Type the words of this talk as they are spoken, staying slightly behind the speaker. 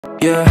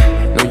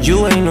Yeah, no,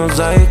 you ain't no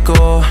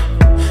psycho.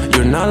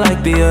 You're not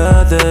like the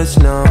others,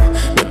 no.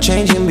 No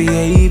changing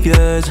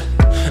behaviors.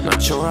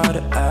 Not sure how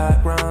to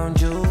act around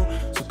you.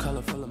 So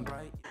colorful and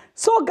bright.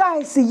 So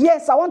guys,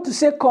 yes, I want to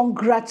say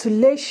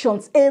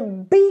congratulations. A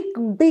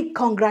big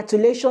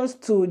congratulations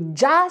to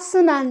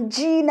Jason and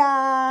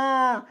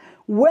Gina.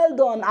 Well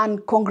done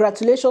and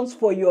congratulations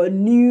for your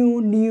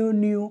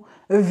new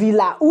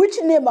villa. Which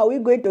name are we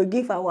going to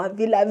give our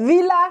villa?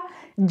 Villa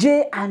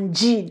J and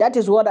G. That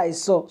is what I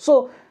saw.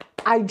 So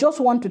I just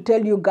want to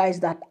tell you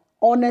guys that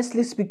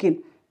honestly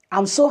speaking,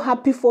 I'm so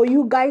happy for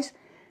you guys.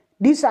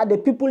 These are the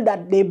people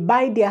that they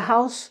buy their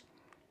house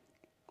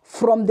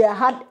from their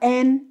hard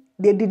earned.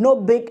 They did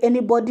not beg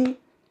anybody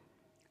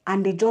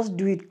and they just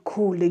do it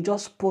cool. They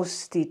just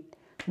post it.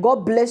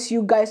 God bless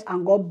you guys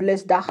and God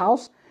bless that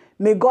house.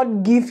 May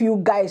God give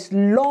you guys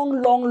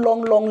long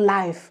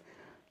life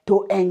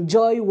to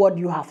enjoy what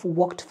you have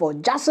worked for.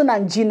 Jason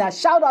and Gina,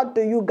 shout out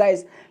to you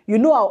guys. You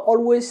know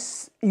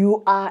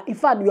you are, in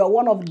fact, you are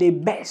one of the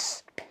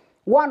best.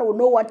 One will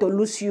know what to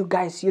lose you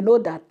guys. You know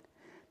that.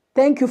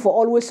 Thank you for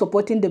always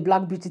supporting the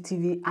Black Beauty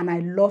TV and I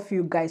love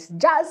you guys.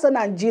 Jason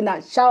and Gina,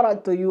 shout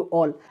out to you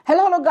all.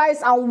 Hello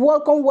guys and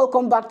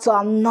welcome back to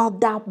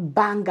another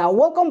banger.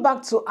 Welcome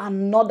back to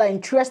another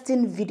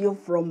interesting video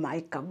from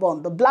my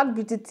cabon, the Black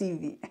Beauty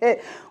TV.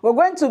 We're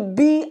going to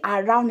be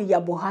around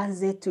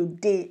Yabohanze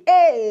today.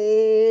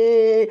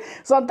 Hey,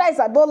 sometimes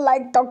I don't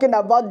like talking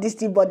about this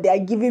thing, but they are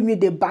giving me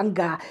the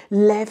banger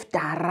left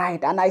and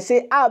right. And I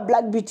say,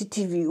 Black Beauty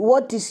TV,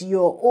 what is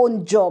your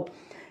own job?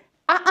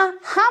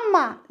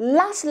 Hammer,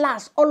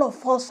 last, all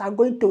of us are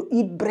going to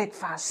eat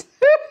breakfast.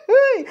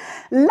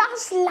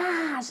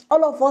 last,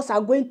 all of us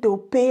are going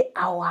to pay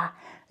our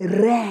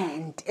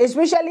rent,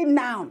 especially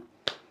now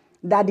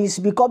that is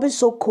becoming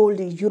so cold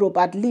in Europe.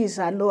 At least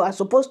I know I'm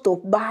supposed to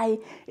buy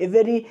a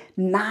very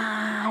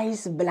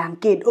nice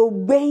blanket.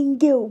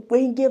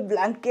 Benge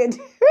blanket.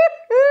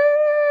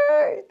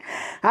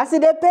 As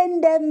it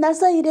depends them,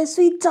 that's why it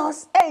sweet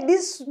us. Hey,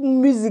 this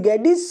music,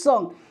 this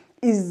song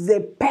is the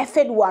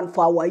perfect one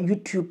for our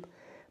YouTube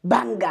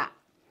banger.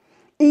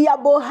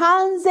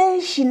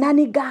 Yabohanze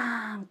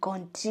shenanigan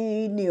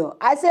continue.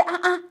 I say,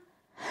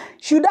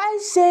 should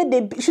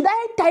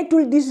I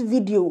title this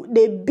video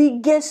the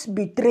biggest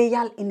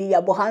betrayal in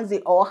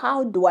Yabohanze, or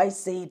how do I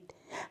say it?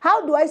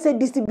 How do I say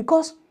this thing?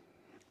 Because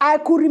I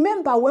could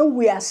remember when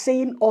we are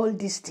saying all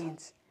these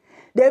things,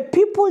 the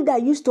people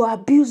that used to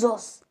abuse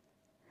us,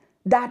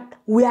 that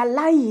we are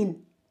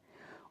lying,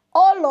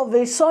 all of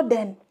a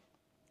sudden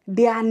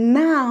they are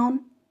now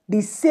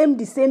the same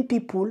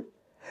people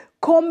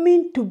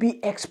coming to be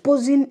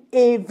exposing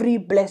every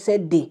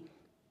blessed day.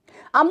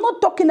 I'm not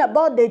talking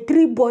about the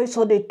 3 boys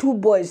or the 2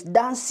 boys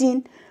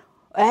dancing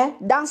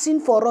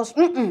for us.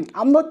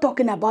 I'm not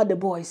talking about the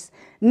boys.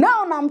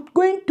 Now I'm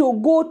going to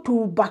go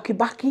to Baki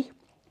Baki.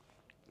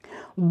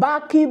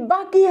 Baki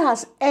Baki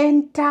has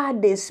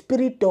entered the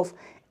spirit of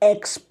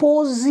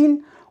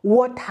exposing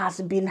what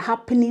has been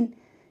happening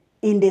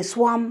in the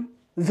Swamp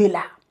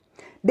Villa.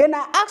 Then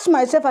I asked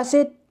myself, I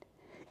said,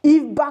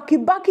 if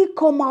Baki Baki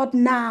come out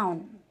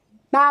now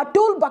I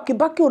told Baki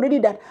Baki already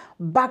that,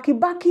 Baki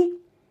Baki,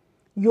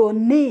 your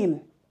name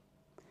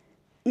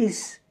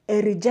is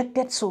a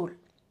rejected soul.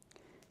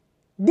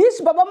 This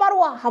Baba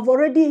Marwa have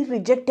already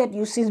rejected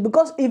you since,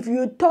 because if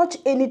you touch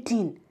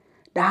anything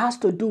that has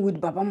to do with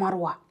Baba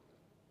Marwa,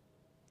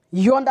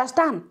 you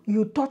understand?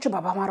 You touch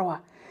Baba Marwa.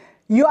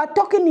 You are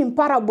talking in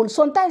parables.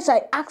 Sometimes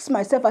I ask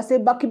myself, I say,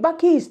 Baki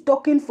Baki is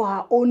talking for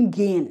her own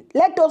gain.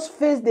 Let us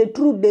face the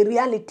truth, the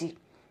reality,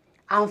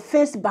 and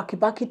face Baki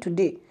Baki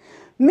today.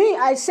 Me,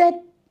 I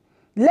said,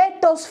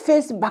 let us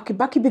face Baki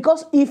Baki,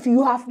 because if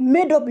you have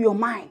made up your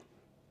mind,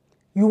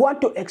 you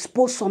want to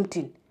expose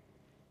something,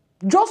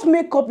 just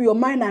make up your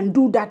mind and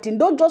do that thing.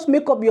 Don't just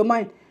make up your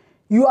mind.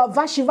 You are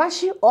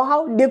Vashi, or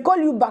how they call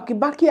you Baki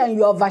Baki, and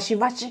you are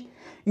Vashi.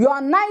 You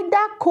are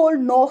neither cold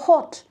nor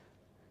hot.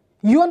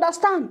 You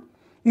understand?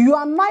 You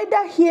are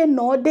neither here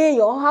nor there,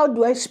 or how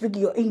do I speak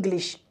your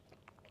English?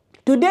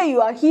 Today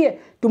you are here,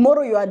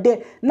 tomorrow you are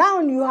there. Now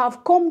you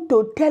have come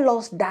to tell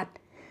us that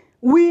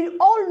we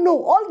all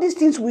know all these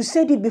things. We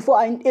said it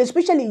before, and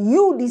especially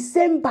you, the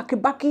same Baki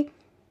Baki,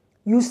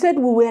 you said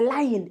we were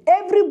lying.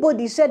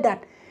 Everybody said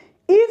that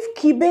if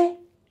Kibe,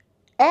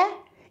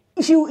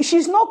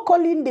 she's not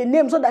calling the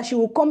name so that she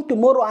will come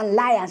tomorrow and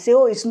lie and say,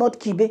 oh, it's not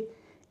Kibe.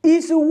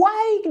 It's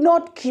why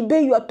not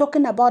Kibe you are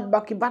talking about,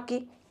 Baki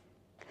Baki.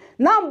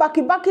 Now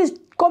Baki Baki is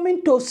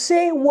coming to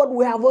say what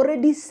we have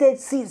already said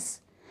since.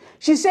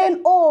 She's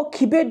saying, oh,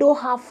 Kibe don't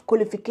have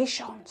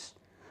qualifications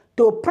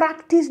to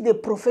practice the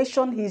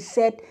profession he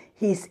said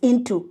he's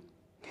into.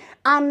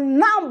 And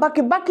now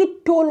Baki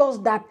Baki told us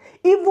that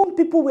even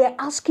people were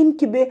asking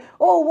Kibe,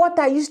 oh, what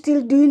are you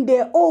still doing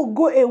there? Oh,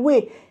 go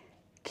away.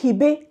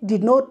 Kibe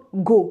did not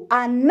go.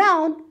 And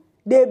now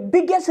the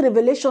biggest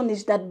revelation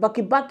is that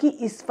Baki Baki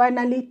is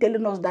finally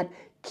telling us that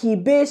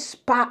Kibe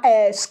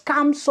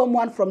scammed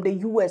someone from the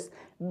US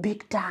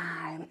big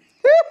time.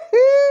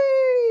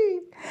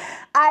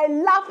 I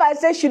laugh. I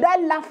say, should I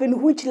laugh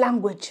in which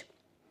language?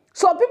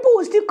 So people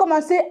will still come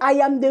and say, I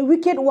am the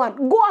wicked one.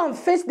 Go and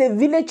face the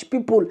village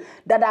people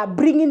that are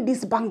bringing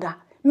this banger.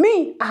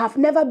 Me, I have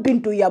never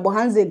been to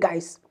Yabohanze,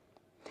 guys.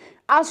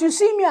 As you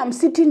see me, I'm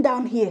sitting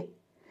down here.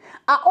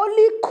 I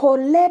only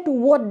collect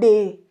what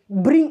they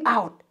bring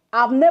out.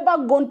 I've never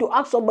gone to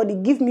ask somebody,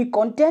 give me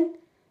content.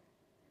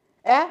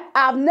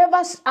 I've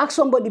never asked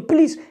somebody,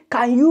 please,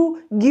 can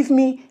you give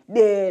me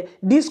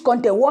this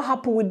content? What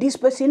happened with this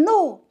person?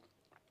 No.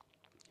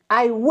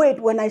 I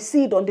wait. When I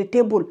see it on the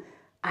table,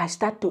 I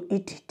start to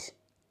eat it.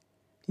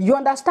 You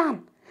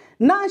understand?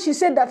 Now she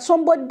said that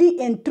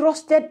somebody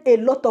entrusted a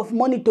lot of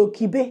money to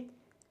Kibe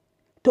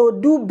to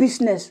do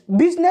business.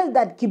 Business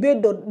that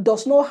Kibe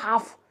does not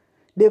have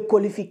the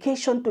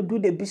qualification to do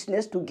the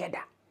business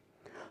together.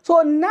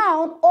 So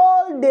now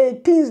all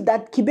the things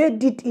that Kibe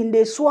did in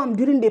the swamp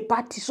during the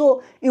party,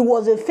 so it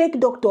was a fake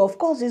doctor. Of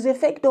course, it's a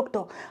fake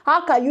doctor.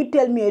 How can you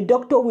tell me a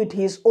doctor with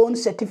his own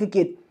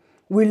certificate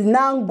will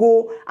now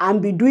go and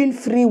be doing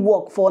free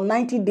work for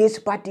 90 days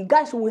party?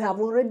 Guys, we have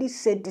already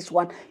said this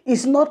one.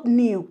 It's not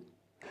new.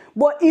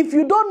 But if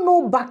you don't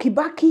know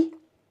Baki,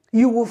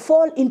 you will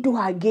fall into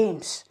her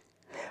games.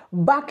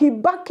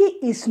 Baki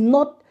is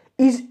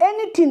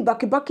anything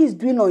Baki is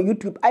doing on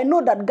YouTube. I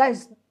know that,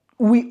 guys,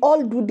 we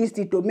all do this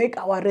to make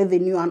our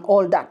revenue and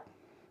all that.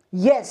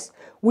 Yes,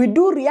 we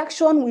do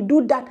reaction, we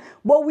do that,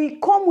 but we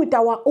come with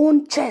our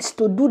own chest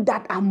to do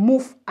that and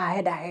move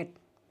ahead.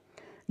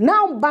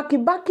 Now,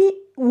 Baki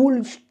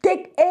will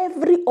take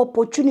every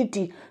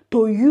opportunity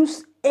to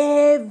use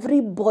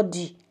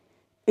everybody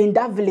in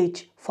that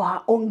village for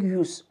her own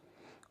use,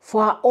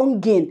 for her own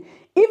gain.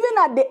 Even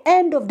at the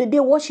end of the day,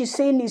 what she's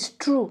saying is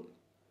true.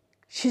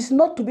 She's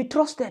not to be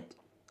trusted.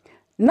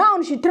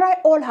 Now, she tried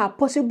all her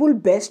possible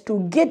best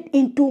to get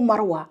into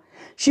Marwa.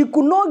 She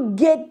could not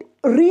get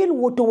real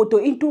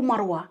Woto into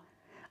Marwa.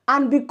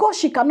 And because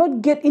she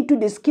cannot get into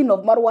the skin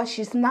of Marwa,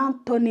 she's now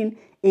turning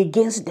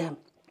against them.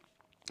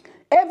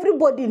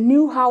 Everybody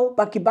knew how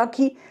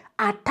Baki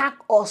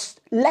attacked us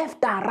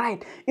left and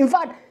right. In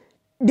fact,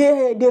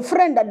 the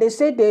friend that they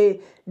said,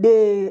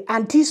 the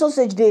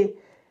anti-sausage,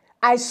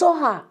 I saw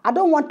her. I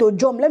don't want to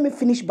jump. Let me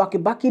finish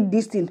Baki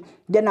this thing.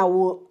 Then I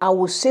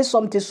will say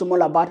something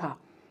small about her.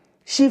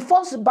 She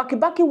first,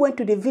 Baki went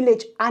to the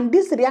village, and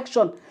this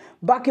reaction,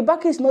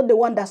 Baki is not the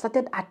one that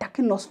started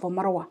attacking us for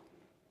Marwa.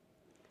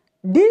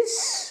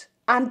 This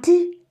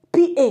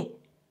anti-PA,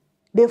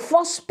 the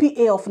first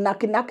PA of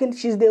Nakin,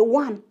 she's the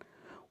one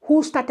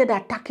who started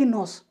attacking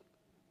us.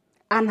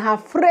 And her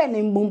friend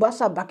in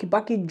Mombasa,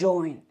 Baki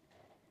joined.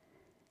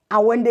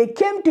 And when they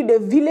came to the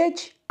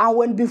village, and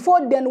when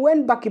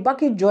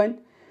Baki joined,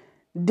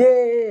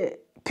 the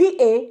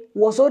PA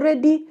was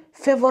already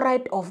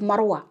favorite of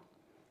Marwa.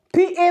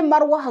 PA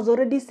Marwa has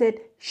already said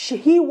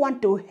he want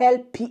to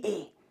help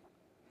PA.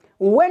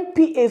 When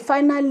PA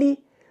finally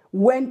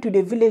went to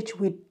the village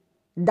with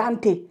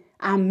Dante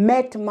and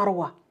met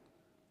Marwa,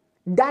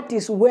 that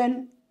is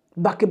when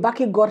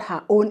Baki got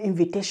her own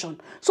invitation.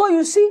 So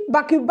you see,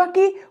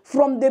 Baki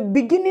from the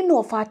beginning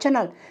of her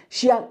channel,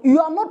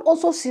 you are not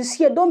also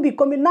sincere. Don't be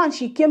coming now.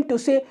 She came to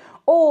say,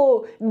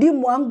 oh,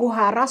 Dimwango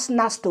harass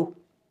Nasto.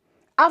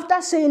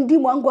 After saying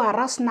Dimwango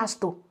harass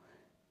Nasto,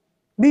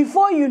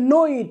 before you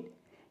know it,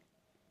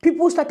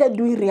 people started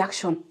doing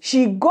reaction.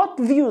 She got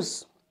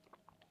views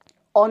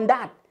on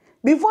that.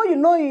 Before you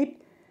know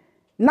it,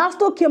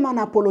 Nasto came and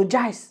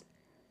apologized.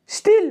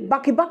 Still,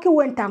 Baki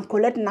went and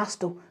collect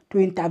Nasto to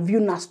interview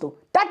Nasto.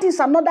 That is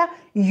another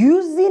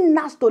using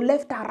Nasto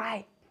left and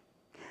right.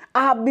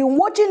 I have been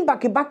watching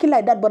Baki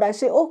like that, but I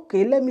say,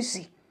 okay, let me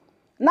see.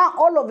 Now,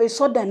 all of a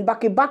sudden,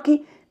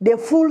 Baki, the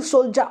full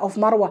soldier of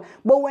Marwa.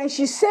 But when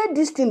she said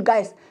this thing,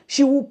 guys,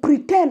 she will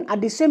pretend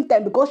at the same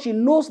time because she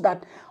knows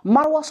that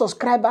Marwa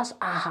subscribers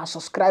are her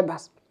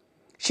subscribers.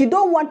 She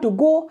don't want to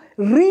go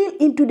real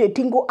into the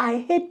tingo. I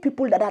hate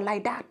people that are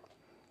like that.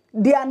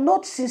 They are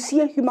not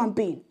sincere human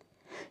beings.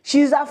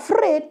 She's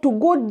afraid to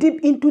go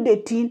deep into the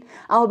thing.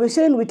 I'll be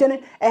saying,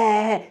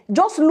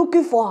 just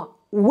looking for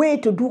a way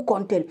to do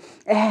content.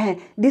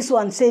 This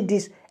one said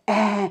this.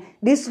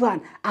 This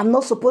one, I'm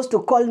not supposed to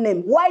call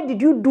name. Why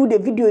did you do the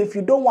video if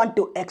you don't want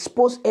to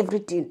expose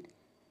everything?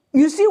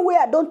 You see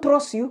where I don't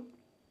trust you?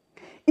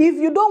 If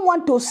you don't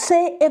want to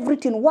say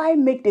everything, why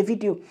make the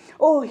video?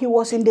 Oh, he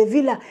was in the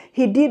villa.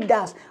 He did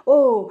that.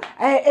 Oh,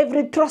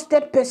 every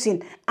trusted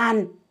person.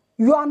 And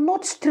you are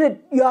not straight.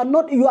 You are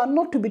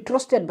not to be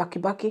trusted,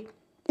 Baki.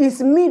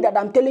 It's me that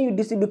I'm telling you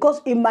this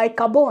because in my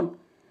carbon,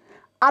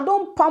 I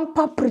don't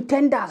pamper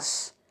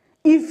pretenders.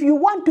 If you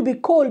want to be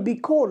cold, be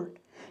cold.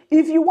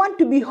 If you want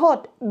to be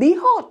hot, be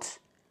hot.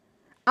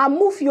 And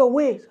move your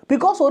way.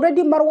 Because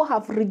already Marwa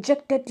have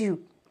rejected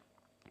you.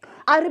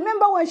 I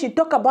remember when she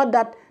talked about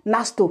that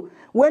Nasto,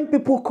 when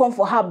people come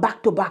for her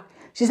back to back.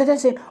 She started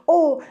saying,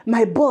 oh,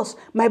 my boss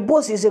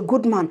is a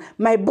good man.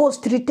 My boss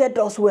treated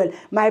us well.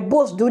 My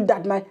boss do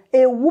that.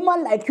 A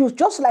woman like you,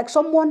 just like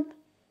someone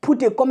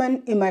put a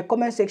comment in my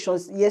comment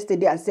sections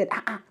yesterday and said,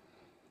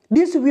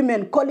 these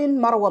women calling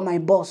Marwa my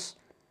boss.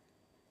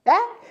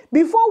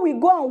 Before we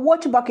go and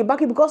watch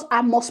Baki, because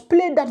I must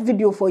play that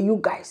video for you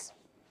guys.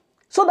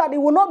 so that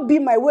it will not be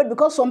my word,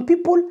 because some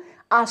people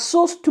are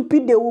so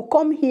stupid, they will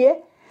come here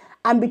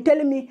and be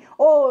telling me,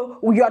 oh,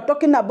 you are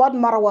talking about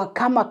Marwa,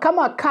 come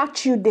and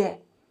catch you there.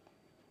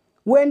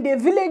 When the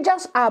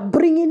villagers are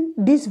bringing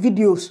these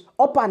videos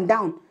up and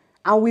down,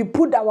 and we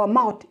put our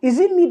mouth, is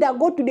it me that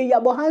go to the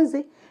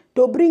Yabohanze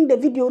to bring the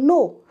video?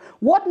 No.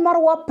 What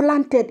Marwa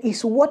planted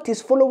is what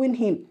is following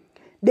him.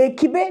 The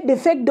Kibe, the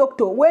fake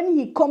doctor, when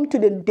he come to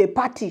the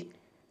party,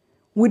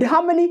 with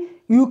how many,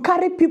 you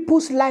carry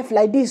people's life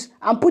like this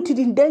and put it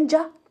in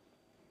danger?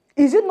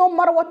 Is it not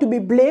Marwa to be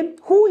blamed?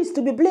 Who is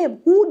to be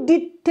blamed? Who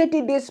did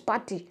 30 days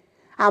party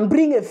and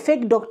bring a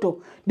fake doctor?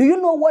 Do you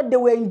know what they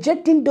were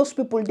injecting those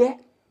people there?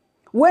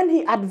 When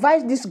he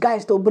advised these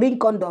guys to bring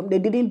condom, they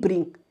didn't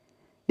bring.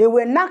 They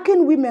were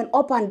knocking women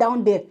up and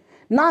down there.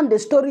 Now the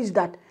story is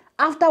that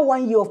after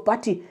 1 year of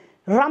party,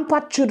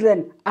 rampant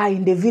children are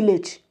in the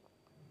village.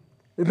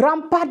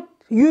 Rampant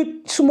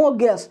youth, small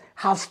girls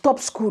have stopped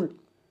school.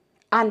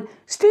 And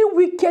still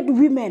wicked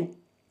women.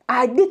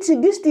 I did see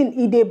this thing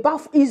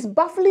is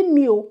baffling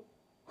me.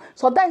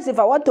 Sometimes if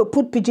I want to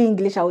put pidgin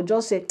English, I would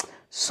just say,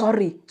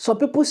 sorry. Some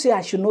people say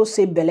I should not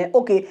say belle.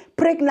 Okay,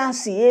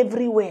 pregnancy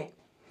everywhere.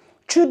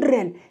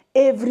 Children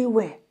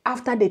everywhere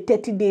after the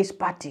 30 days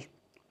party.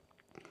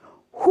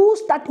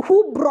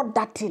 Who brought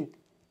that in?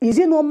 Is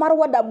it no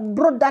Marwa that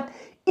brought that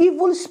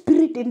evil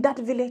spirit in that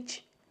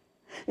village?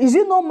 Is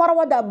it no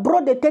Marwa that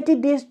brought the 30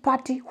 days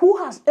party? Who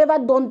has ever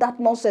done that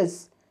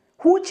nonsense?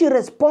 Which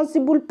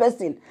irresponsible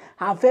person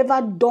have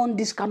ever done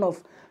this kind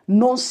of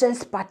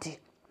nonsense party?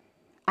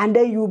 And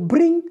then you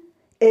bring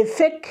a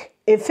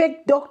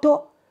fake doctor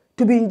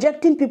to be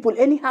injecting people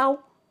anyhow?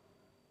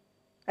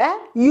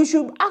 You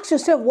should ask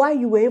yourself why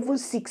you were even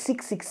sick.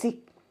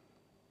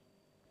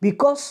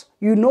 Because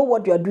you know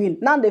what you are doing.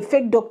 Now the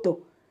fake doctor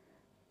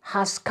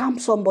has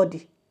scammed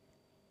somebody.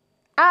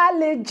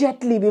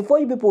 Allegedly, before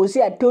you people will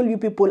say, I told you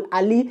people,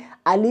 Ali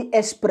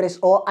Express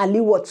or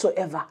Ali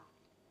whatsoever.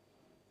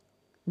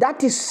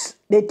 That is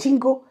the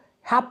tingo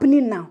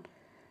happening now.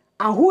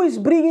 And who is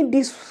bringing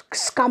this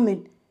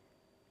scamming?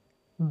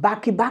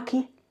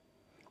 Baki.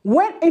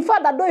 When, in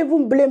fact, I don't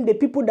even blame the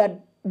people that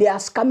they are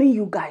scamming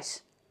you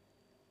guys.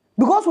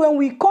 Because when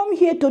we come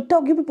here to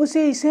talk, you people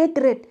say it's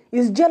hatred,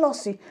 it's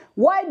jealousy.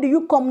 Why do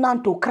you come now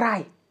to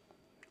cry?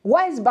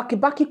 Why is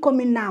Baki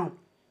coming now?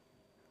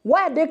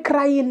 Why are they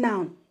crying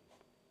now?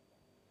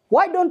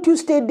 Why don't you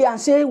stay there and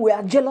say we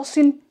are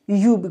jealousing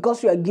you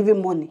because you are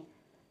giving money?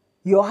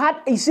 Your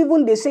heart is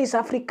even, they say it's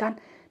African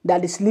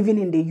that is living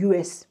in the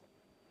US.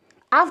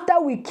 After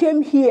we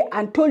came here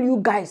and told you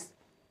guys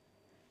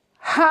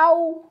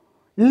how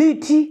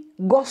Liti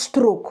got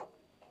stroke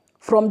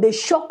from the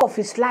shock of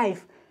his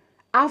life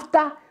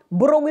after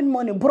borrowing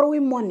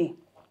money,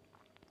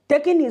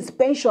 taking his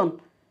pension,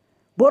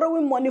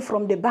 borrowing money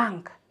from the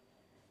bank,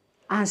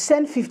 and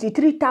sent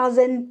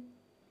 53,000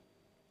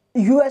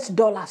 US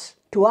dollars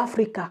to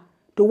Africa,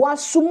 to one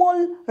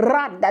small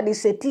rat that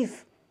is a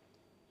thief.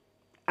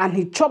 And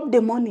he chopped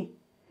the money,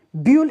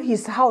 built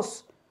his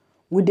house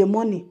with the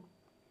money.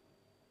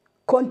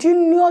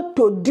 Continue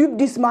to dupe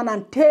this man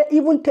and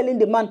even telling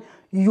the man,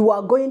 you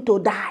are going to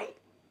die.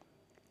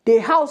 The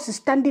house is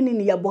standing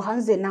in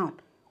Yabohanze now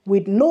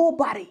with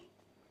nobody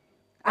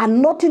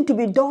and nothing to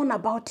be done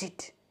about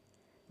it.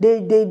 They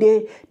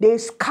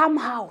scam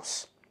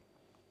house.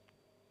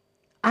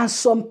 And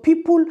some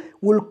people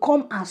will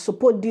come and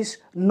support this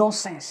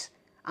nonsense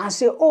and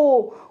say,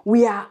 oh,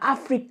 we are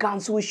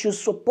Africans, we should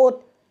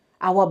support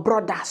our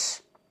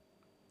brothers.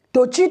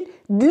 To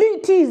cheat,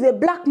 Liti is a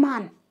black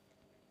man.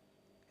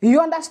 You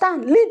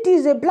understand? Liti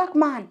is a black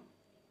man.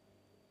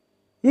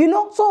 You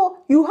know, so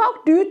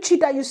how do you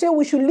cheat and you say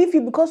we should leave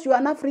you because you are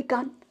an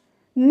African?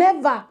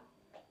 Never.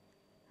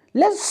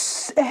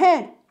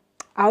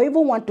 I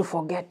even want to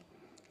forget.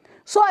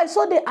 So I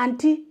saw the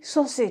auntie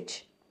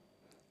sausage.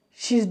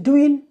 She's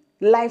doing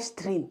live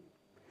stream.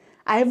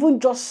 I even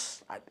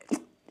just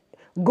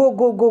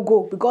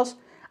go because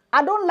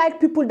I don't like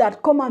people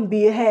that come and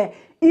be here.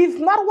 If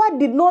Marwa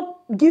did not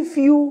give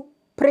you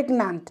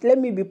pregnant,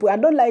 I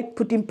don't like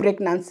putting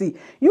pregnancy.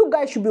 You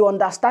guys should be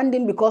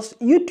understanding, because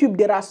YouTube,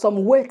 there are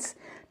some words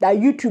that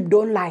YouTube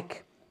don't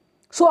like.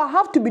 So I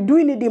have to be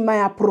doing it in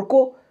my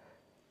appropriate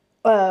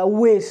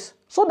ways,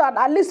 so that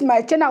at least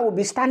my channel will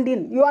be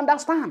standing. You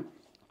understand?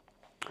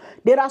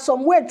 There are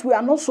some words we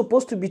are not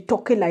supposed to be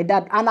talking like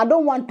that. And I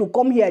don't want to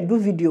come here and do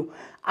video.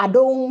 I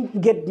don't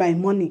get my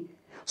money.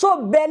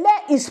 So Bele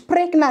is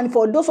pregnant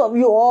for those of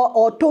you,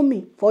 or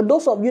Tommy, for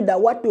those of you that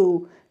want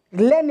to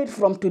learn it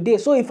from today.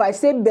 So if I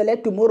say Bele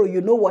tomorrow, you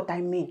know what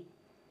I mean.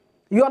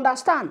 You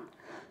understand?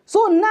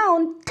 So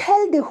now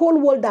tell the whole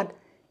world that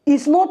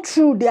it's not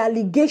true, the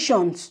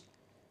allegations.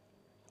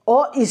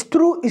 Or it's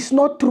true, it's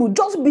not true.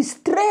 Just be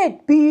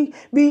straight. Be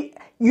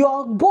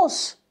your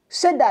boss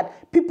said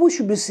that people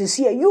should be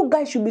sincere. You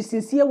guys should be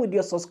sincere with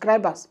your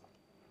subscribers.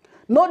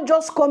 Not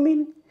just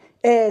coming,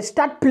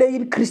 start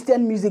playing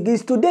Christian music.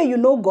 It's today you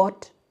know God.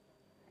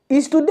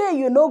 It's today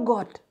you know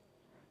God.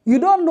 You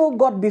don't know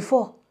God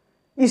before.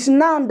 It's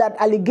now that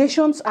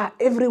allegations are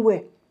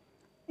everywhere.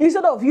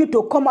 Instead of you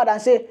to come out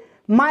and say,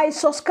 My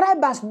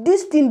subscribers,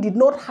 this thing did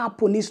not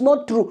happen. It's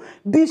not true.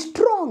 Be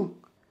strong.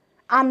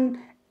 And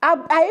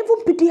I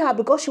even pity her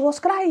because she was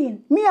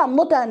crying. Me, I'm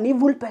not an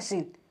evil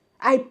person.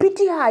 I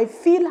pity her. I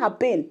feel her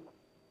pain.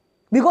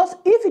 Because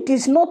if it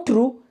is not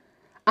true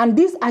and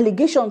these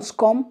allegations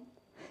come,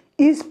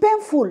 it's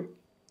painful.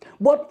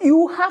 But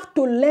you have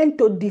to learn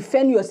to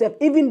defend yourself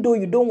even though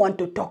you don't want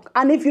to talk.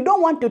 And if you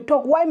don't want to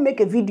talk, why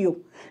make a video?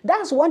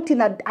 That's one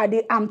thing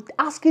I'm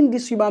asking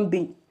this human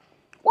being.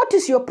 What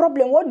is your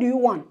problem? What do you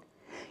want?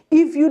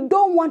 If you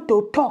don't want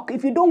to talk,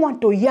 if you don't want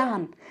to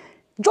yarn,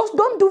 just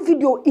don't do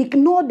video.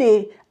 Ignore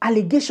the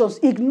allegations.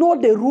 Ignore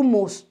the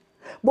rumors.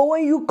 But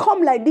when you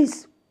come like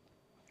this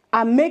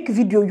and make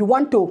video, you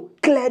want to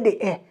clear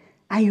the air.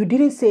 And you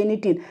didn't say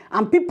anything.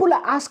 And people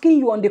are asking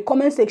you on the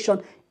comment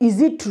section, is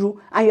it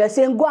true? And you are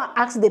saying, go and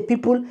ask the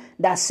people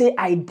that say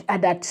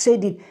that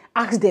said it.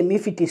 Ask them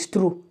if it is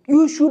true.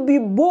 You should be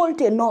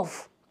bold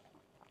enough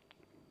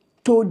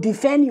to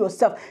defend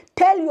yourself.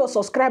 Tell your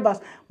subscribers,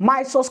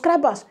 my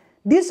subscribers,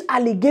 these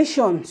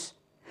allegations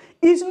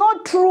is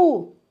not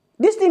true.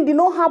 This thing did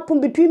not happen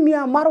between me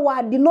and Marwa.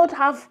 I did not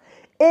have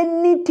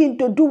anything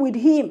to do with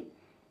him.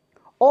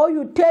 Or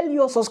you tell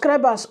your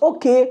subscribers,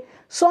 okay,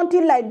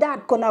 something like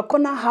that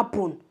gonna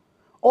happen.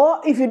 Or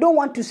if you don't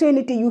want to say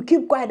anything, you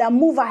keep quiet and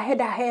move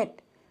ahead.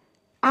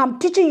 I'm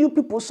teaching you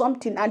people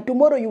something, and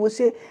tomorrow you will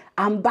say,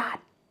 I'm bad.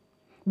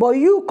 But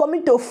you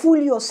coming to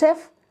fool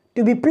yourself,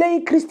 to be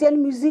playing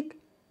Christian music,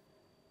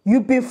 you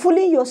be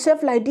fooling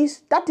yourself like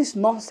this, that is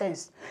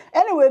nonsense.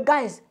 Anyway,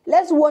 guys,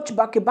 let's watch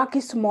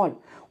Baki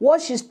Small.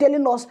 What she's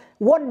telling us,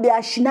 what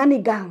their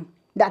shenanigans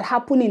that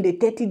happened in the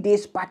 30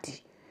 days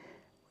party.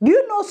 Do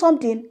you know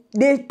something?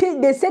 They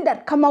say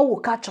that karma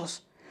will catch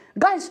us.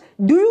 Guys,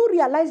 do you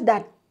realize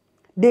that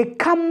the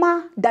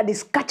karma that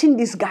is catching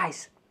these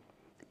guys,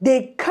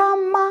 the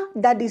karma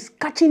that is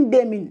catching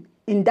them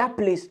in that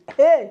place,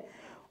 hey,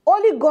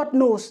 only God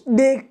knows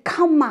the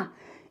karma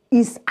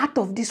is out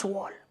of this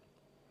world.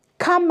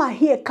 Karma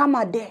here,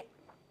 karma there.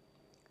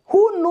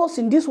 Who knows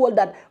in this world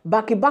that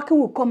Baki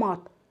will come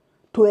out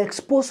to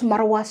expose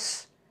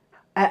Marwa's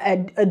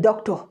a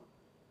doctor?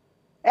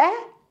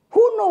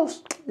 Who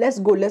knows? Let's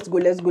go.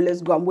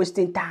 I'm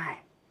wasting time.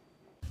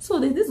 So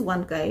there's this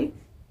one guy.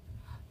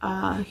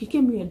 He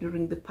came here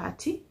during the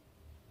party.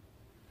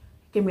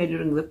 It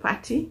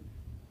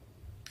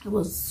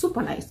was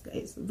super nice,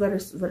 guys. Very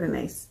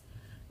nice.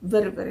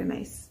 Very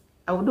nice.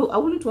 I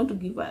wouldn't want to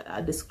give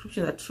a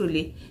description that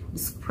truly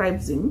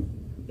describes him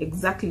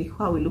exactly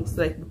how he looks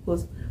like,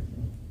 because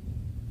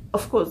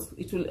of course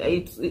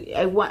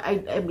I'm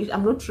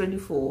not ready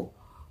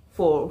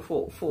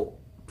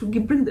to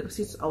bring the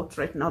receipts out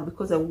right now,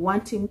 because I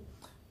want him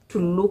to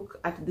look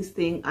at this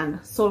thing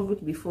and solve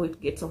it before it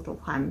gets out of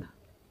hand,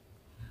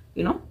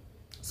 you know.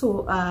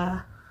 So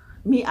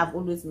me, I've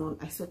always known,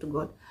 I swear to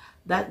God,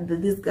 that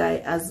this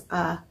guy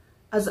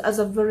as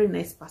a very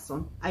nice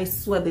person. I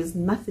swear there's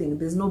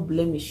no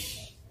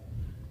blemish.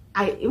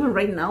 Even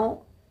right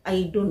now,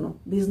 I don't know.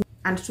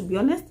 And to be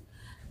honest,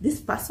 this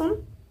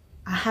person,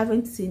 I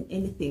haven't seen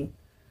anything.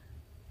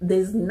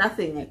 There's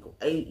nothing like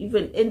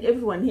and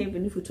everyone here,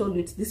 even if we told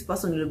you it's this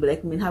person, you'll be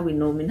like, how we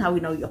know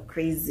you're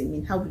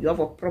crazy, how you have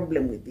a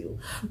problem with you,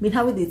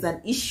 how there's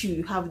an issue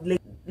you have. Like,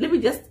 let me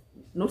just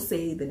not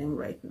say the name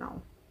right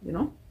now, you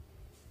know,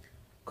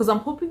 because I'm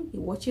hoping he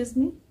watches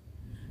me,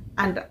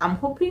 and I'm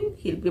hoping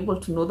he'll be able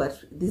to know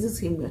that this is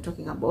him we're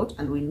talking about,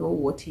 and we know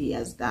what he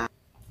has done.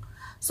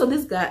 So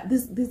this guy,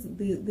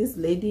 this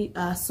lady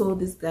saw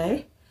this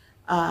guy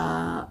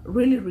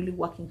really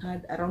working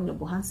hard around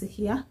Nyabohanse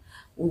here.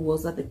 We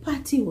was at the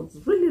party, was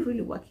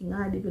really working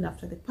hard. Even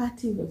after the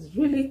party, was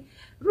really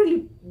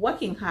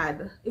working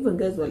hard. Even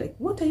guys were like,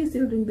 what are you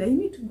still doing there? You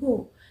need to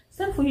go. It's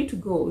time for you to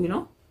go, you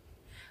know.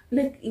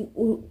 Like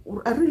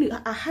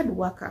a hard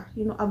worker,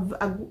 you know,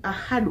 a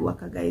hard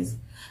worker, guys.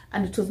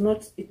 And it was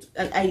not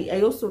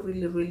I also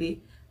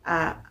really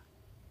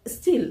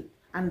still,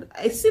 and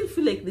I still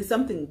feel like there's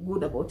something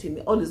good about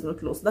him. All is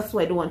not lost. That's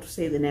why I don't want to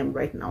say the name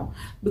right now,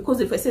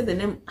 because if I say the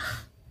name,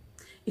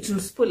 it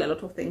will spoil a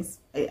lot of things.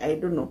 I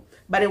don't know,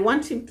 but I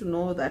want him to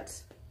know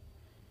that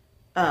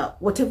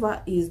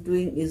whatever he's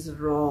doing is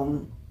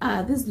wrong.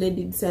 This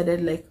lady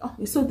decided, like, oh,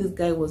 you saw this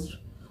guy was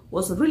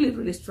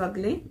really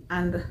struggling,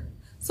 and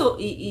so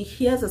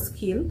he has a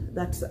skill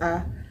that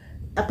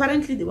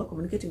apparently they were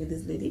communicating with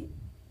this lady.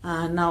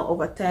 Now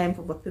over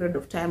a period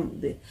of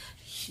time,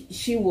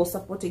 she was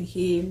supporting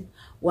him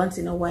once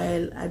in a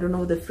while. I don't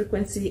know the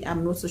frequency,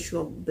 I'm not so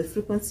sure of the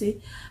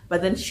frequency,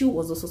 but then she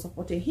was also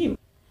supporting him.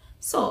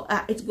 So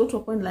it got to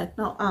a point like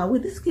now,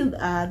 with this skill,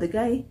 the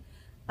guy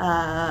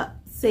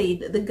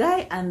said the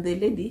guy and the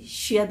lady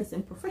share the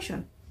same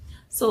profession.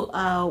 So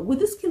with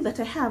the skill that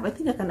I have, I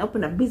think I can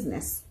open a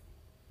business.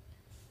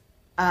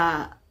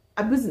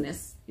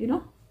 You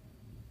know.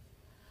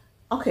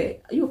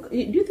 Okay, do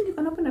you think you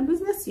can open a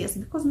business? Yes,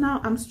 because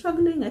now I'm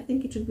struggling. I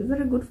think it would be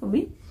very good for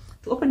me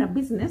to open a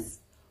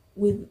business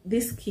with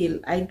this skill.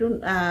 I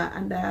don't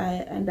and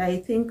I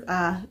think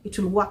it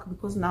will work,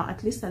 because now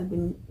at least I'll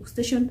be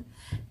stationed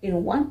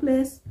in one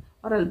place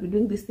or I'll be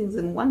doing these things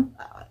in one.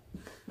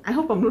 I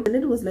hope I'm not. The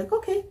lady was like,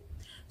 okay.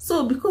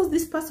 So because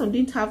this person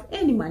didn't have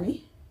any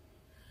money,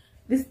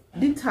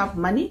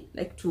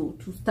 like to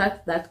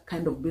start that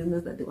kind of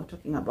business that they were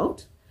talking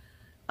about.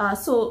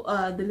 So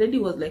the lady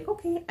was like,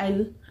 okay,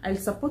 I'll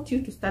support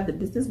you to start the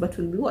business, but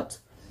we'll be what?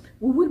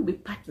 We will be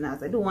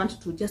partners. I don't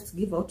want to just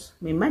give out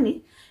my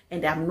money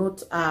and I'm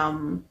not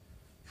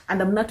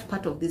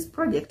part of this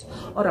project,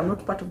 or I'm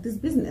not part of this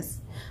business.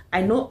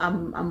 I know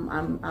I'm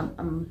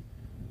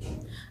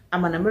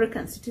an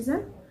American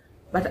citizen,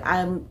 but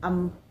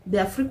they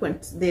are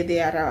frequent.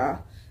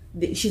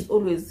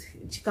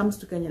 She comes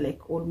to Kenya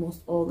like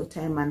almost all the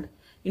time, and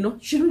you know,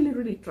 she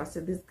really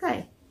trusted this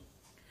guy,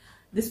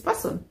 this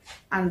person,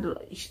 and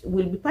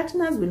we'll be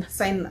partners. We'll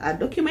sign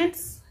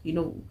documents, you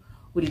know,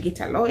 we'll get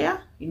a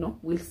lawyer, you know,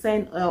 we'll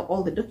sign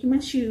all the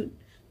documents. She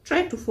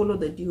tried to follow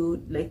the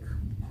due, like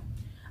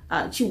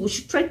she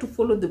tried to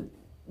follow the,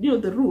 you know,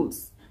 the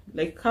rules,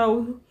 like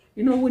how,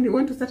 you know, when you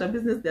want to start a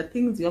business, there are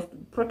things you have to,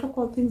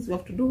 protocol things you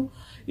have to do,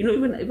 you know,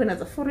 even as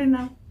a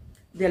foreigner,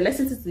 there are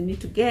licenses you need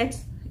to get,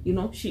 you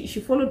know. She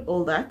followed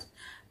all that.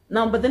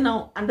 But then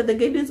under the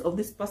guidance of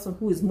this person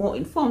who is more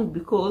informed,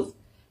 because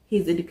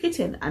he's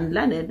educated and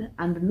learned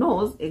and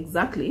knows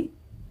exactly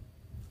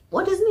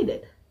what is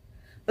needed.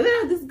 But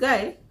then this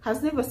guy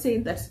has never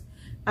said that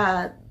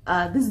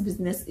this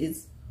business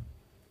is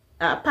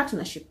a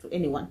partnership to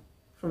anyone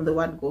from the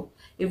word go,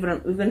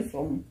 even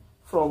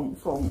from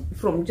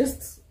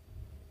just,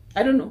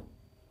 I don't know,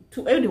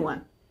 to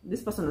anyone.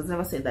 This person has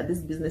never said that this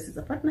business is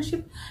a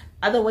partnership.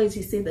 Otherwise,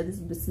 he said that this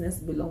business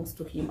belongs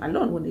to him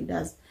alone when he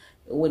does,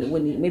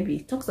 when he maybe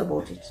talks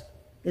about it,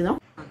 you know.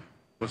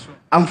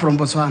 I'm from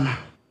Botswana.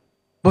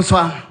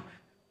 Botswana.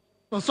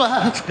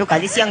 Look at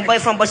this young boy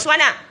from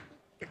Botswana.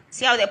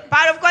 See how the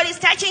power of God is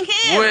touching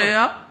him.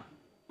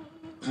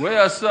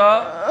 Where,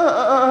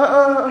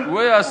 sir?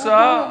 Where,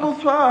 sir?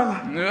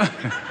 Botswana.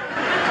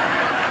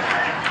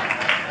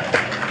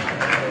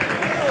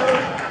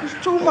 It's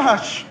too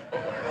much.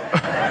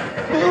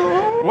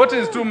 What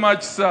is too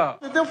much, sir?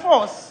 The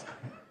force.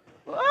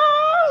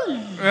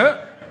 Eh?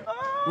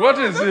 What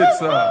is it,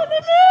 sir?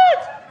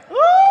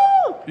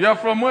 You're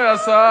from where,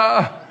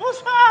 sir?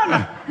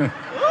 Botswana.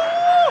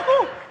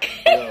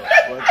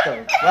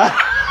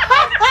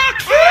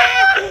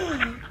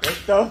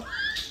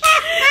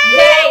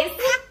 Guys,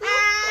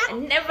 a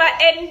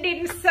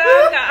never-ending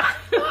saga.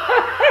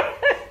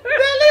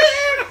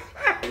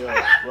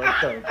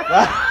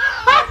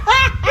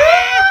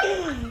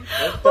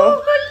 Who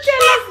could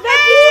tell us that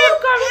this will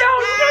come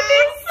down to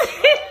this?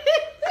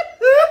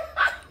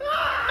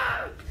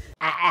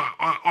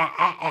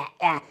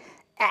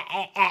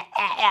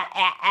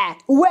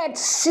 Word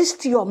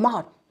ceased your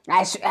mouth.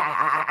 I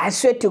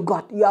swear to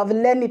God, you have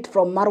learned it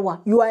from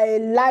Marwa. You are a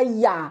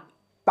liar,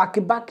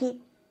 Baki.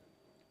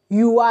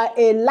 You are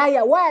a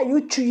liar. Why are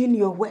you chewing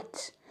your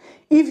words?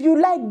 If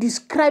you like,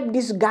 describe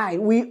this guy.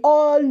 We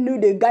all knew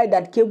the guy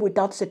that came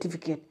without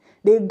certificate.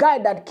 The guy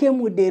that came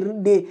with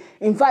the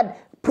in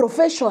fact,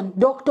 profession,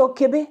 Dr.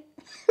 Kebe.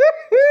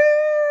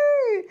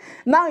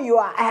 Now you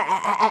are,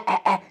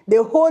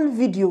 the whole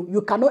video,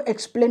 you cannot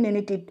explain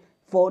anything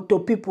to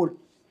people.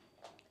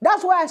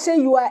 That's why I say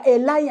you are a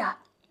liar.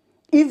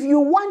 If you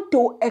want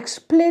to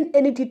explain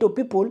anything to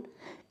people,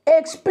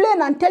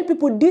 explain and tell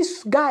people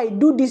this guy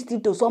do this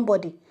thing to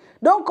somebody.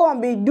 Don't come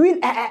and be doing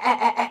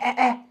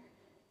Are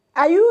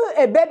you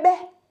a baby?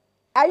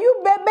 Are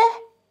you baby?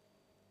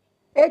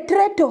 A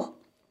traitor?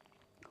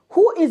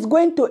 Who is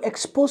going to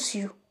expose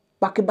you,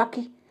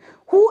 Baki?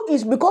 Who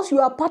is, because you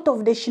are part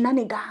of the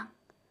shenanigan.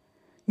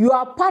 You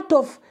are part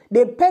of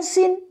the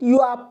person, you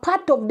are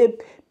part of the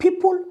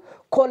people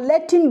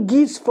collecting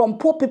gifts from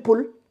poor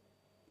people.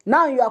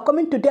 Now you are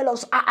coming to tell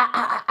us,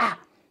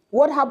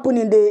 what happened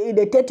in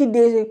the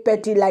 30-day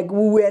party? Like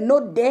we were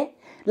not there,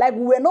 like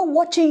we were not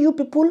watching you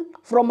people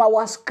from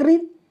our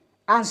screen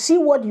and see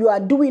what you are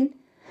doing.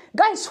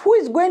 Guys, who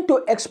is going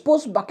to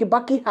expose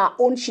Baki her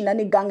own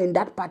shenanigan in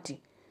that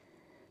party?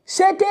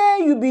 Say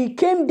you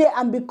became there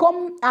and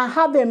become and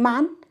have a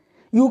man.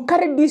 You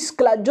carry this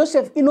Clark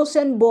Joseph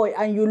innocent boy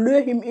and you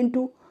lure him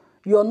into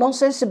your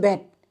nonsense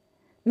bed.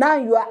 Now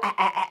you are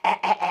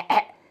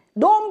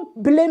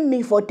Don't blame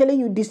me for telling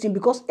you this thing,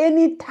 because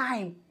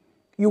anytime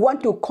you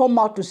want to come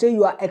out to say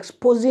you are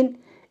exposing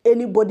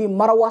anybody in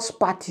Marwa's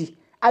party,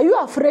 are you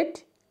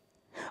afraid?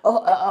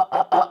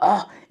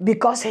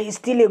 Because he is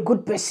still a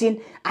good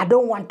person, I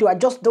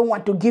just don't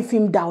want to give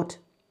him doubt.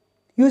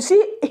 You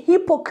see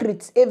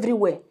hypocrites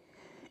everywhere.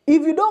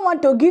 If you don't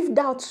want to give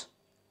doubts,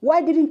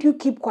 why didn't you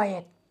keep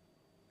quiet?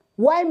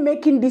 Why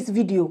making this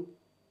video?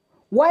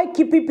 Why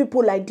keeping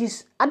people like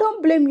this? I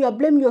don't blame you, I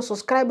blame your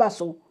subscribers.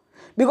 So.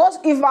 Because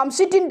if I'm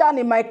sitting down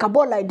in my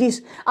cupboard like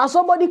this, and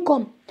somebody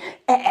come,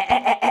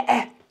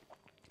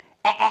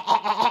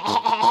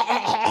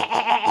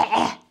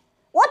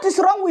 what is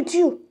wrong with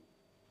you?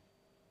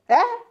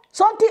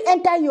 Something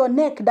enter your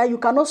neck that you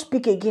cannot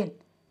speak again.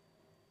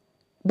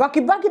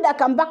 Baki that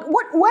come back.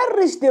 Where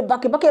is the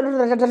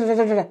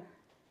Baki?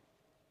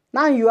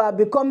 Now you are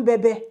become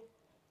baby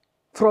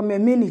from a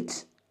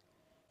minute.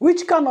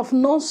 Which kind of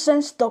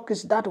nonsense talk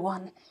is that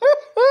one?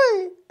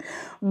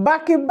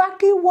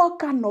 Baki, what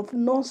kind of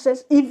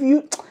nonsense? If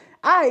you,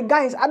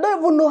 guys, I don't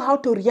even know how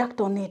to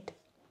react on it.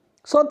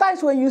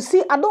 Sometimes when you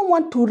see, I don't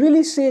want to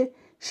really say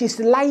she's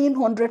lying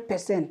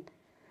 100%.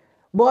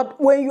 But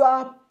when you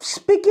are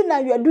speaking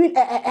and you are doing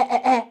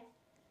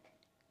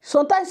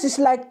sometimes it's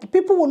like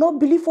people will not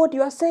believe what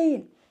you are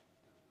saying.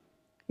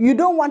 You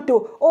don't want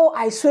to, oh,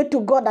 I swear to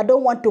God, I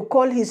don't want to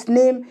call his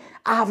name.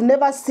 I have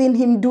never seen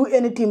him do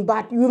anything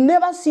bad. You've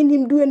never seen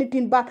him do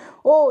anything bad.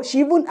 Oh,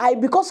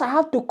 because I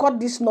have to cut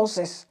this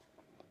nonsense.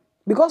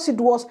 Because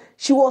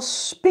she was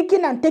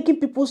speaking and taking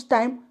people's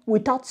time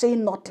without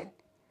saying nothing.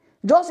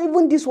 Just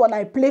even this one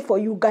I play for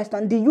you guys.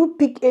 And did you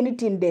pick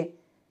anything there?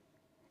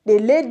 The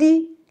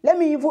lady, let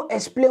me even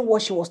explain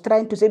what she was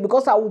trying to say,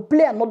 because I will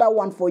play another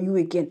one for you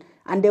again.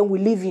 And then we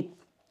leave it.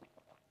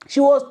 She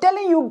was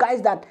telling you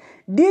guys that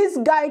this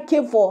guy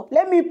came for,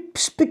 let me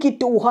speak it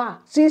to her,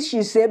 since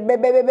she said,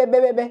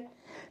 baby.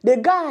 The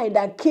guy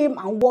that came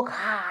and worked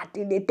hard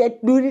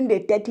during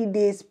the 30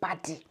 days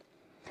party.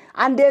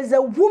 And there's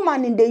a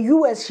woman in the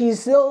US,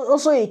 she's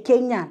also a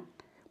Kenyan,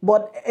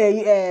 but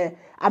a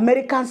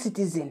American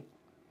citizen.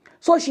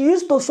 So she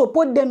used to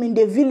support them in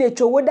the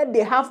village, or whether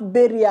they have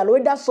burial,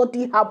 whether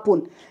something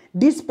happened.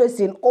 This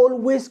person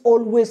always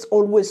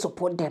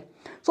support them.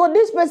 So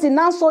this person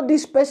now saw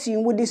this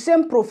person with the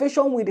same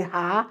profession with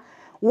her,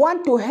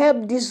 want to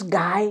help this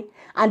guy,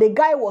 and the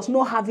guy was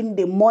not having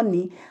the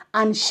money,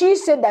 and she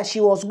said that she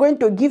was going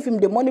to give him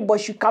the money,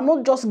 but she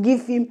cannot just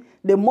give him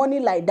the money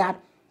like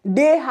that.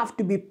 They have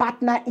to be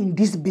partner in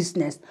this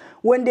business.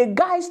 When the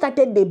guy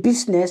started the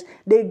business,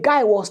 the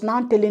guy was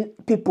now telling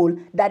people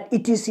that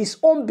it is his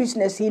own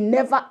business. He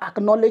never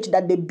acknowledged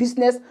that the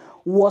business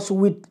was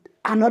with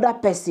another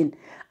person.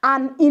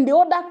 And in the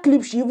other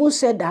clip, she even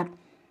said that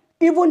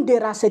even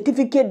there are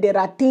certificates, there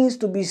are things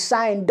to be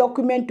signed,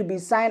 document to be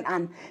signed,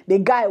 and the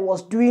guy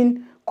was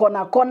doing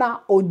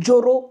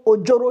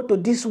ojoro to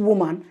this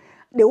woman.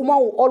 The woman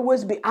will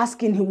always be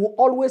asking, he will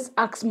always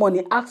ask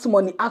money.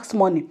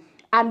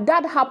 And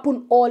that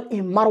happened all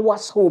in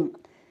Marwa's home.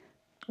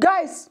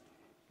 Guys,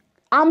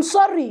 I'm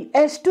sorry,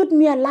 excuse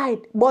me a lied,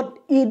 but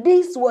it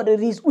is what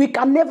it is. We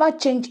can never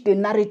change the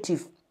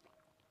narrative.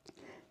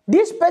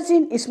 This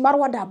person is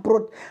Marwa that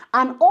brought,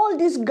 and all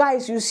these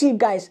guys, you see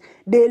guys,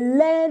 they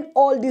learn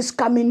all this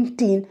coming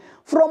thing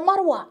from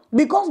Marwa,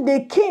 because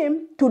they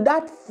came to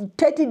that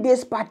 30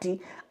 days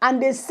party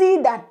and they see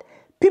that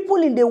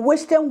people in the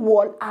Western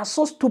world are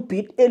so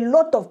stupid. A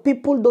lot of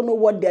people don't know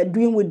what they're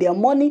doing with their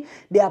money.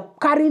 They are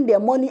carrying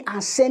their money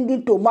and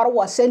sending to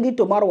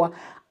Marwa,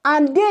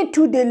 And they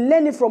too, they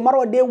learn it from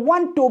Marwa. They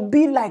want to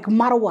be like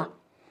Marwa.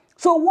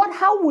 So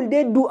how will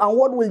they do, and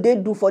what will they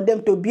do for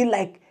them to be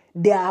like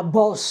their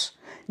boss?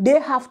 They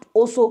have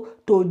also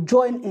to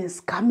join in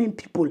scamming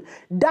people.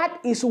 That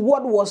is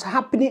what was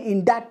happening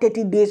in that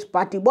 30 days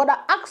party. But I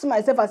asked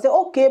myself, I said,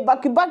 okay,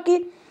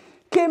 Baki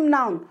came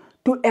now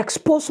to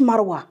expose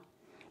Marwa.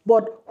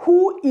 But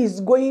who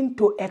is going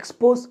to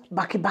expose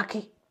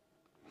Baki?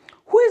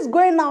 Who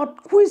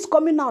is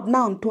coming out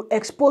now to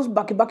expose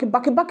Baki?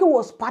 Baki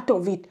was part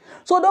of it.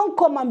 So don't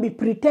come and be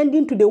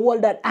pretending to the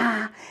world that,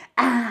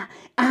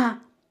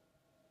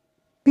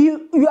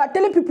 you are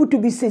telling people to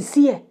be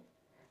sincere.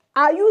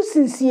 Are you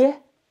sincere?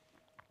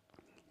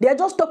 They're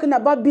just talking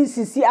about being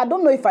sincere. I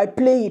don't know if I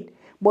play it,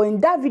 but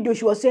in that video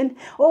she was saying,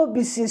 oh,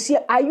 be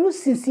sincere. Are you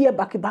sincere,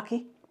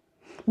 Baki?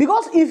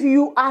 Because if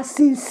you are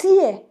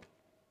sincere,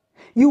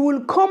 you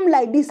will come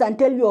like this and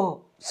tell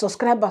your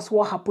subscribers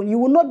what happened. You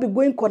will not be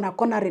going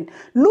cornering.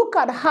 Look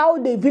at how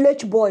the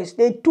village boys,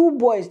 the 2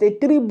 boys, the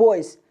 3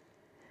 boys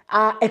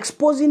are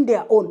exposing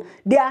their own.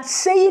 They are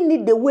saying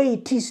it the way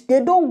it is.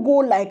 They don't go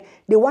like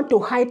they want to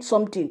hide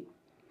something.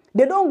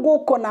 They don't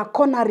go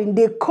cornering.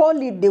 They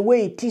call it the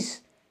way it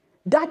is.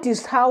 That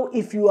is how,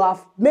 if you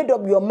have made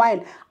up your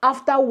mind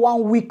after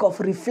 1 week of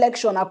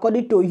reflection,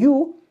 according to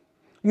you,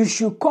 you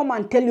should come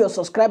and tell your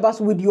subscribers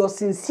with your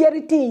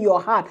sincerity in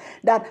your heart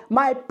that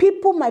my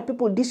people,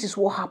 this is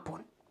what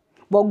happened.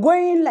 But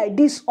going like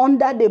this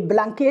under the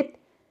blanket,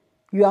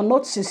 you are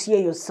not sincere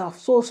yourself.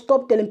 So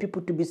stop telling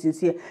people to be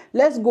sincere.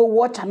 Let's go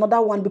watch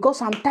another one,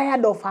 because I'm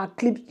tired of her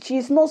clip.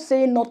 She's not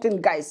saying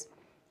nothing, guys.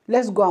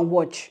 Let's go and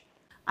watch.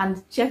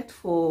 And checked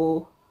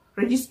for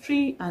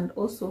registry and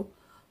also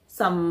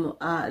some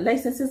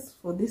licenses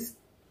for this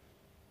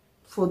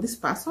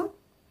person.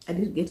 I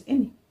didn't get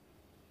any.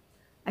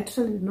 I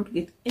totally did not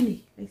get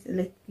any.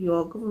 Like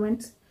your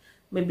government,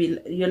 maybe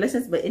your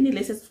license, but any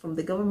license from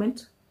the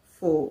government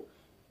for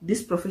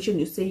this profession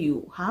you say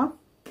you have,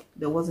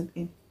 there wasn't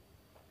any.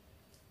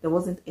 There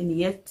wasn't any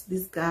yet.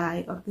 This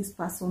guy or this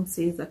person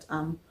says that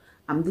I'm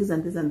this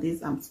and this and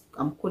this. I'm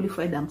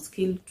qualified. I'm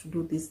skilled to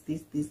do this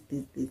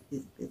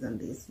and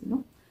this. You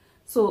know.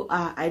 So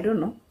I don't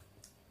know.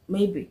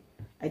 Maybe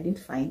I didn't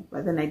find,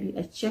 but then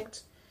I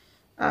checked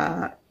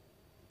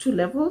 2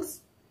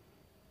 levels.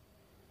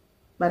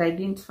 But I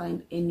didn't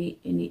find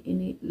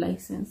any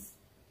license,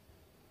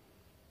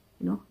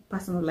 you know,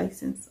 personal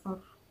license, or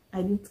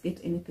I didn't get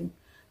anything.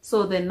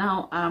 So then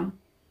now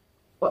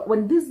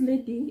when this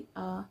lady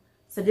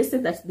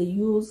suggested that they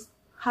use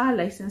her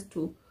license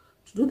to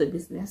do the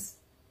business,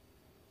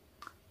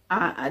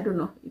 I don't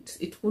know.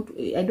 It won't.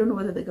 I don't know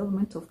whether the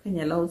government of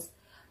Kenya allows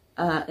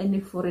any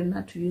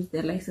foreigner to use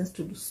their license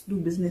to do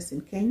business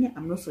in Kenya.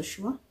 I'm not so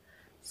sure.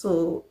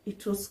 So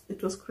it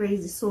was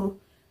crazy. So,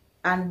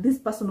 and this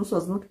person also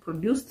has not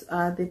produced.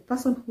 The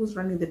person who's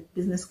running the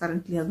business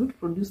currently has not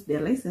produced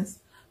their license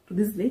to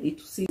this lady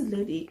to see. This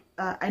lady,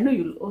 I know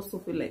you'll also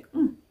feel like,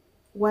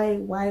 why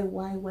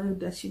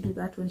does she do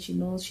that when she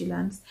knows she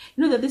learns?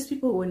 You know that these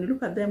people, when you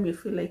look at them, you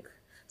feel like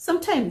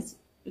sometimes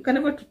you can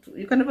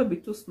never be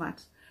too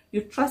smart. You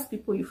trust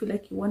people, you feel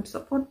like you want to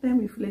support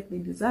them, you feel like they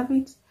deserve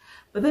it.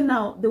 But then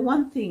now, the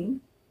one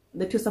thing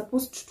that you're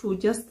supposed to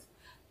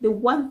the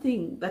one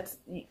thing that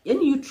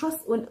you trust,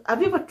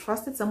 have you ever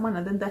trusted someone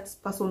and then that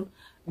person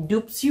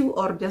dupes you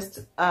or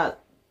just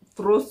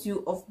throws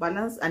you off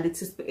balance? And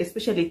it's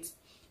especially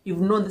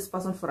you've known this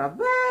person for a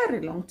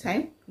very long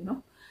time, you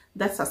know.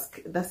 That's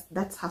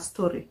her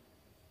story.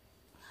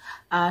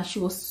 She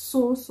was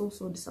so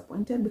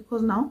disappointed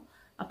because now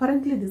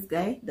apparently this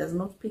guy does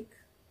not pick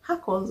her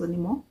calls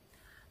anymore.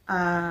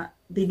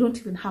 They don't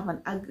even have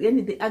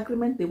the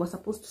agreement they were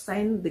supposed to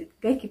sign. The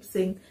guy keeps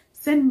saying,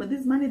 send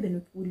this money,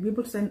 then we'll be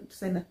able to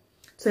sign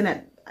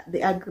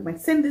the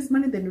agreement. Send this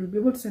money, then we'll be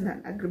able to sign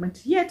an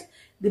agreement. Yet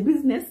the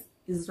business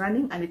is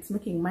running and it's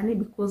making money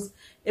because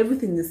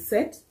everything is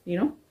set, you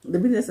know. The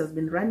business has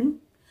been running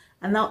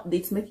and now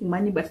it's making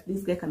money, but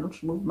this guy cannot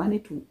remove money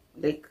to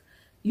like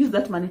use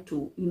that money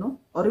to, you know,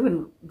 or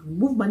even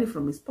remove money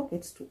from his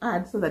pockets to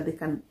add so that he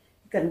can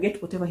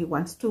get whatever he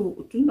wants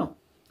to you know,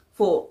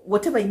 for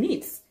whatever he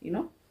needs, you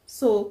know.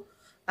 So,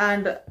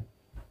 and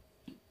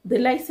the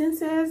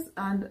licenses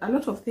and a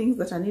lot of things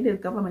that are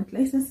needed, government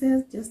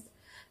licenses, just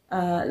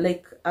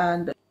like,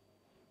 and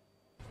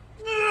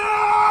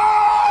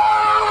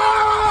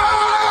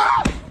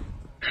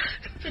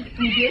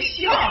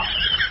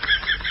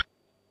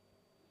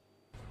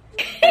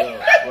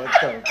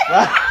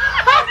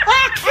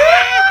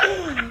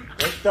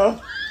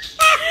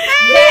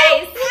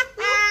Guys,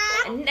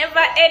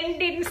 never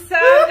ending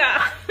saga.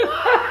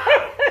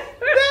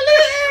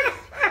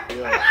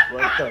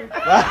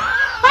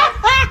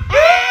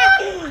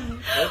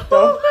 Who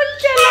could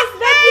tell us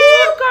that it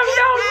will come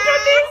down to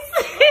this?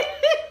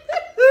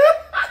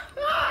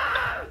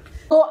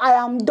 So I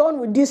am done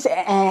with this.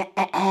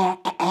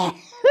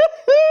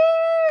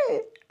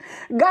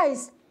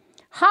 Guys,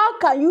 how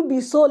can you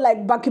be so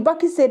like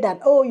Baki said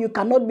that, oh, you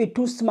cannot be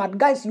too smart?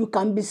 Guys, you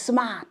can be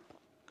smart.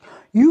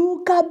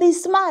 You can be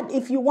smart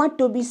if you want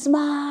to be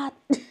smart.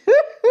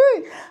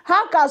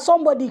 How can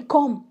somebody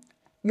come?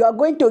 You are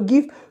going to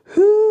give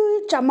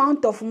huge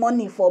amount of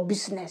money for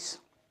business.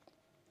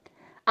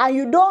 And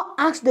you don't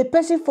ask the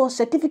person for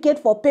certificate,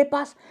 for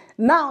papers.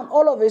 Now,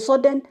 all of a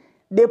sudden,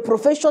 the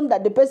profession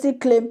that the person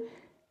claims,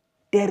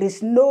 there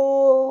is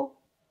no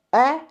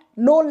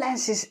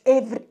lenses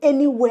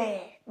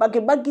anywhere.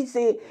 Baki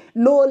say,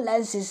 no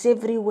lenses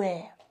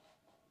everywhere.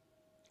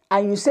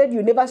 And you said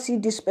you never see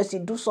this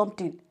person do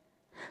something.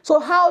 So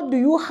how do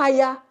you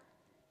hire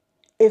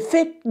a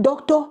fake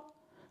doctor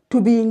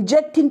to be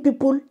injecting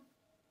people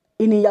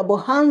in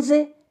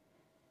Yabohanze?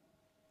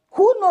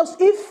 Who knows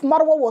if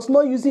Marwa was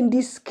not using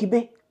this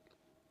kibe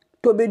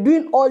to be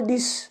doing all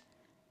this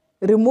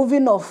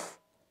removing of...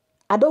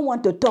 I don't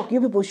want to talk. You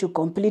people should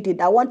complete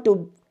it. I want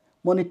to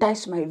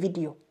monetize my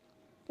video.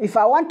 If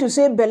I want to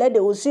say Bele,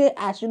 they will say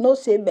I should not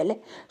say Bele.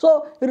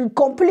 So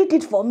complete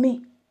it for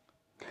me.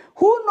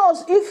 Who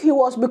knows if he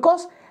was,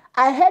 because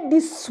I heard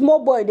this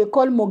small boy they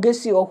call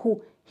Mogesi or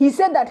who. He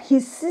said that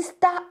his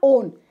sister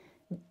owned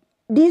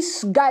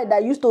this guy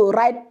that used to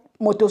ride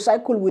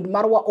motorcycle with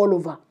Marwa all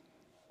over,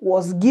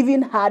 was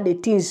giving her the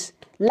things.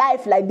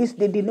 Life like this,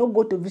 they did not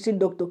go to visit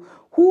doctor.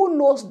 Who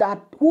knows that?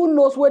 Who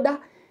knows whether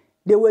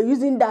they were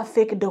using that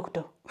fake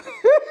doctor?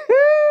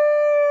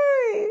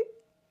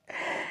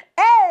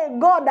 Hey,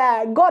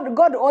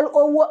 God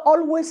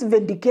always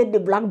vindicate the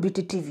Black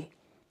Beauty TV.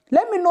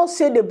 Let me not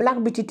say the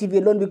Black Beauty TV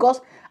alone, because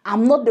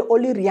I'm not the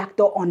only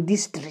reactor on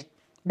this street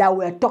that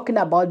we are talking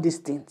about these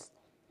things.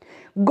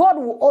 God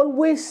will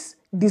always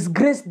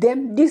disgrace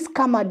them. This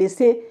karma, they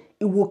say,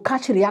 it will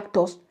catch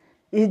reactors.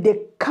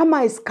 The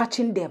karma is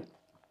catching them.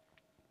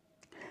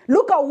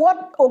 Look at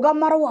what Oga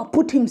Marwa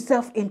put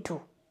himself into.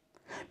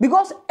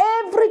 Because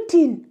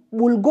everything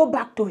will go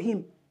back to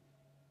him.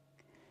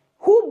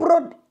 Who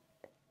brought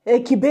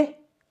Ekibe?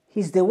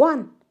 He's the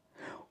one.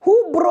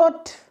 Who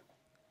brought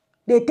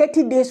the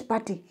 30 days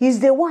party? He's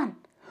the one.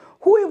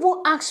 Who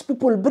even asked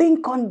people,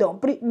 bring condom?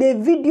 The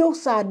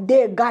videos are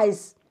there,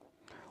 guys.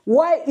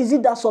 Why is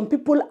it that some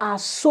people are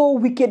so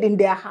wicked in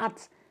their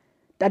hearts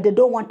that they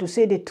don't want to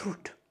say the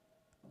truth?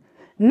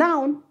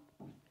 Now,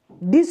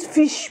 this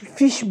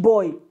fish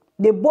boy,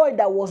 the boy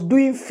that was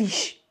doing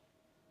fish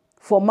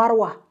for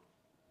Marwa,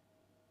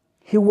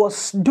 he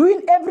was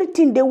doing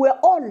everything. They were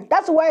all.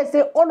 That's why I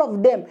say all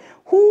of them.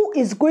 Who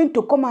is going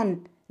to come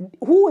and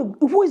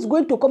who is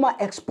going to come and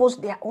expose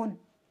their own?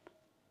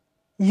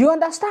 You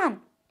understand?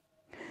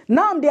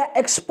 Now they are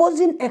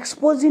exposing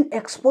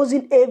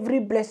every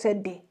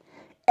blessed day.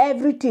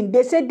 Everything.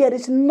 They said there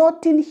is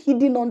nothing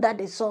hidden under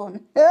the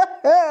sun.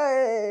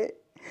 And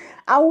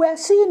we are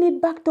seeing it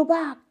back to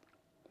back.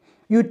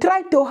 You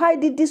try to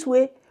hide it this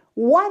way,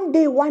 one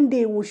day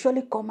it will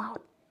surely come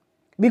out.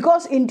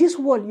 Because in this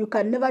world, you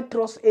can never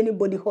trust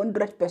anybody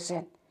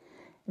 100%.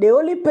 The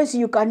only person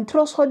you can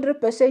trust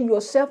 100%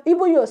 yourself,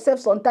 even yourself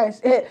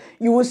sometimes,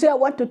 you will say, I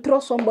want to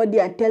trust somebody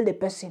and tell the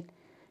person.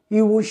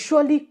 It will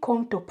surely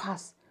come to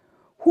pass.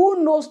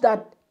 Who knows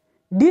that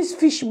this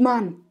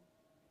fishman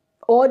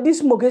or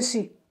this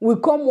Mogesi will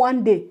come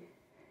one day?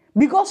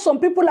 Because some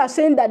people are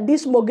saying that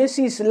this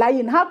Mogesi is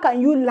lying. How can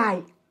you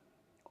lie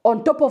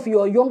on top of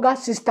your younger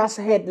sister's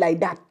head like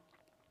that?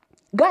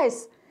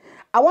 Guys,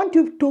 I want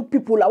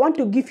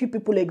to give you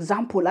people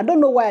example. I don't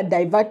know why I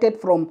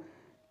diverted from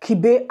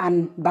Kibe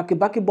and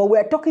Baki, but we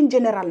are talking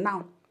general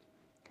now.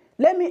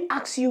 Let me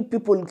ask you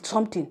people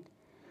something.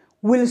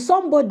 Will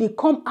somebody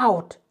come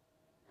out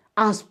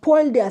and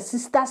spoil their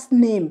sister's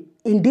name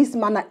in this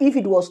manner if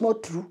it was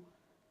not true?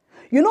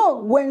 You know,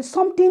 when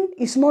something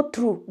is not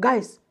true,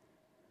 guys,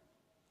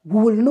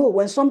 we will know.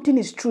 When something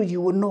is true,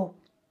 you will know.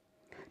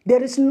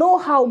 There is no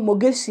how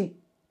Mogesi,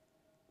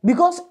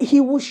 because he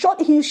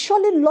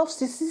surely loves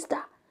his sister.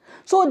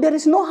 So there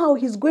is no how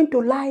he's going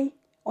to lie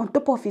on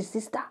top of his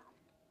sister.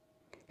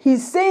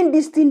 He's saying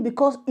this thing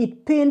because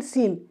it pains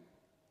him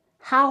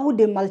how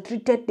they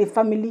maltreated the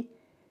family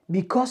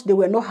because they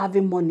were not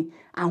having money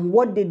and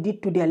what they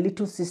did to their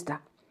little sister.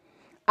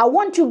 I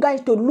want you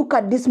guys to look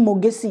at this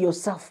Mogesi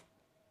yourself.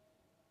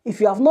 If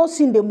you have not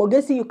seen the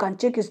Mogesi, you can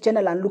check his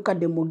channel and look at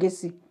the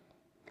Mogesi.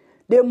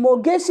 The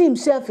Mogesi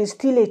himself is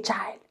still a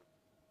child.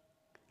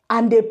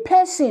 And the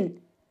person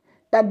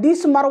that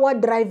this Marwa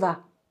driver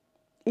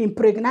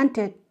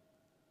impregnated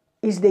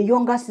is the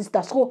younger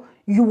sister. So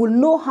you will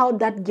know how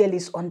that girl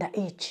is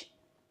underage.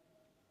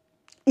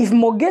 If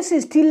Mogesi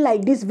is still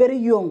like this, very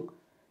young,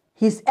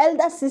 his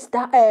elder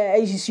sister,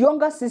 his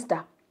younger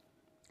sister,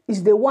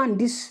 is the one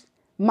this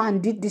man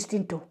did this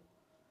thing to.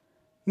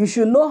 You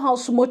should know how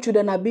small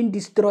children are being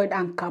destroyed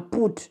and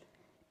kaput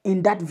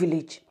in that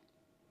village.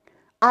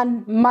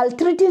 And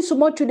maltreating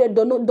small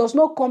children does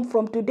not come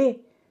from today.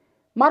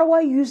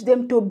 Marwa used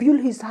them to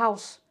build his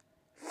house.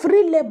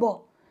 Free labor.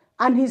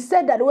 And he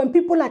said that when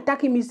people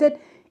attack him, he said,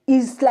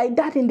 it's like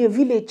that in the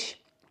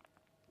village.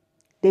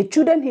 The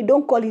children he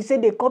don't call, he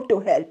said they come to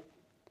help.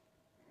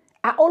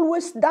 I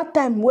always, that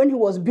time when he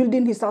was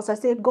building his house, I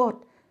said, God,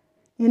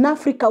 in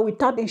Africa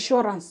without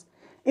insurance,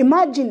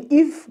 imagine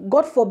if,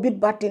 God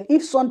forbid, but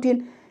if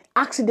something,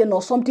 accident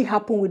or something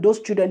happened with those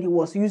children he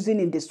was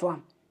using in the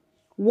swamp,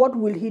 what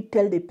will he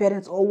tell the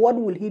parents or what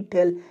will he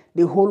tell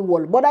the whole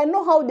world? But I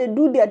know how they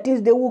do their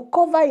things. They will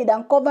cover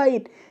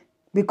it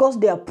because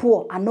they are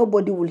poor and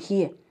nobody will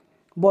hear.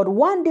 But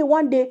one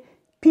day,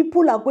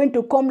 people are going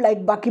to come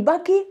like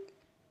Baki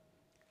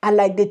and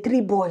like the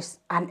three boys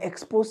and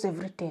expose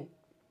everything.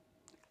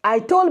 I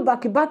told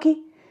Baki,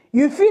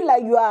 you feel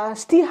like you are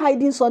still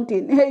hiding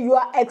something. You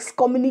are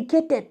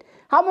excommunicated.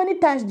 How many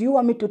times do you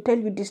want me to tell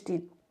you this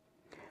thing?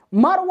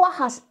 Marwa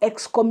has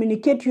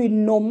excommunicated you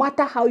no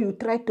matter how you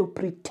try to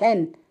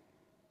pretend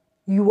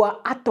you are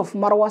out of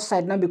Marwa's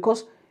side now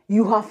because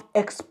you have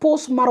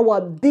exposed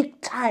Marwa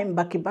big time,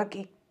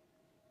 Baki.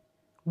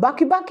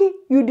 Baki,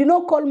 you did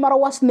not call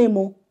Marwa's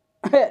name.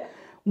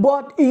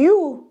 But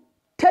you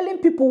telling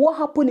people what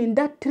happened in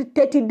that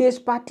 30 days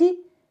party,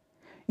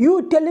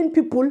 you telling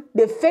people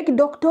the fake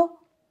doctor,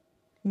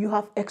 you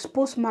have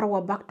exposed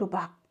Marwa back to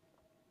back.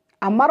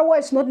 And Marwa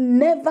is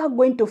never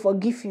going to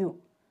forgive you.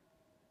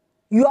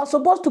 You are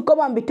supposed to come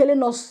and be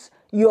telling us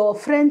your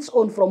friends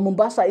on from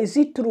Mombasa, is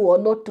it true or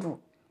not true?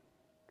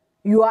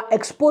 You are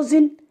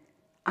exposing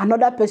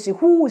another person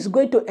who is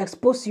going to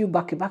expose you,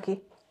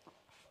 Baki.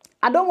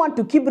 I don't want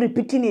to keep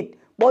repeating it,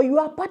 but you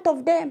are part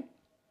of them.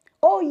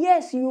 Oh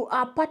yes, you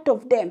are part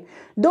of them.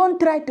 Don't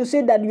try to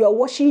say that you are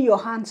washing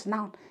your hands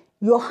now.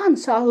 Your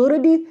hands are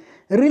already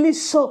really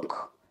soaked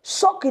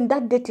in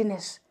that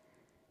dirtiness.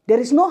 There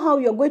is no how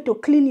you are going to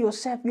clean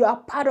yourself. You are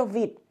part of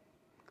it.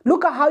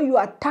 Look at how you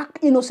attack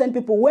innocent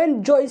people.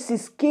 When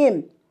Joyce's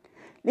came,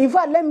 in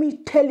fact, let me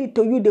tell it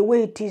to you the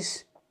way it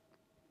is.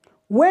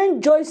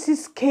 When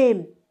Joyce's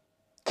came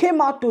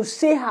out to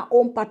say her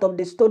own part of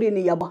the story in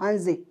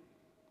Yabohanze,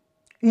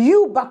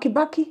 you,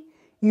 Baki,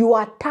 you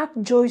attack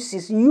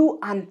Joyce's, you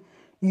and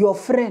your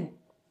friend.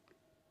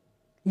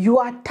 You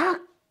attack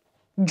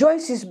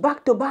Joyce's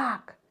back to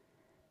back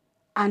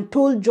and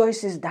told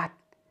Joyce's that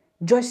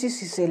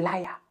Joyce's is a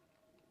liar.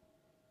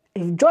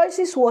 If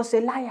Joyce's was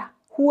a liar,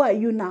 who are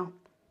you now?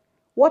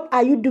 What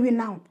are you doing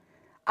now?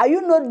 Are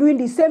you not doing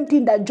the same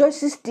thing that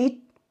Joyce's did?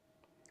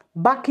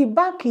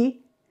 Baki,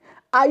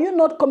 are you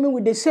not coming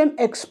with the same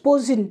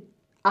exposing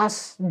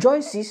as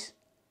Joyce's?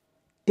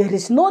 There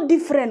is no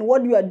difference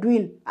what you are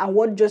doing and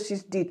what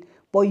Joyce's did.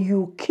 But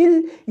you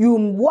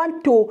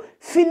want to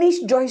finish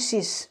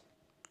Joyce's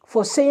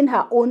for saying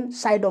her own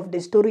side of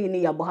the story in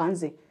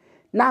Yabohanze.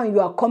 Now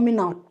you are coming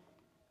out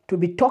to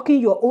be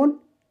talking your own.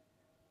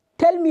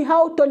 Tell me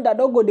how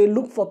Tondadogo they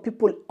look for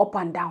people up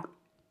and down.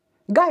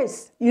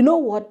 Guys, you know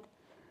what?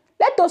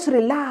 Let us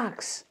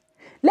relax.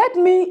 Let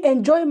me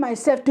enjoy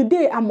myself.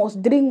 Today, I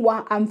must drink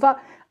wine.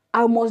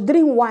 I must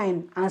drink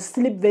wine and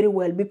sleep very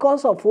well.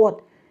 Because of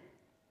what?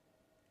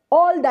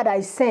 All that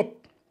I said,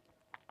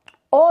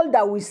 all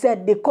that we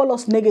said, they call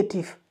us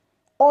negative.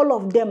 All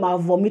of them are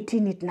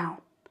vomiting it now.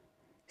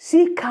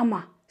 See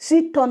karma.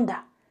 See thunder.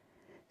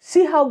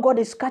 See how God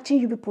is catching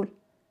you people.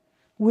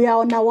 We are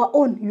on our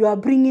own. You are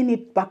bringing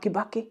it back.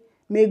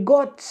 May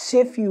God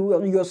save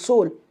you, your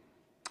soul.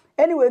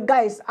 Anyway,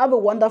 guys, have a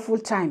wonderful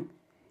time.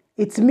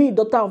 It's me,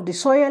 daughter of the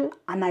soil,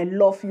 and I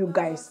love you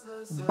guys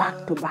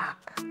back to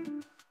back.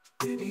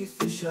 Beneath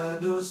the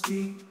shadows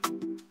deep,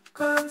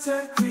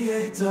 content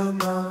creator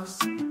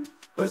mask,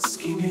 but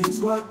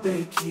scheming's what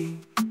they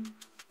keep.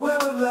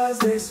 Web lies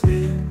they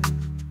spin,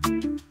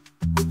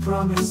 with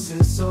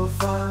promises so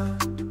fine,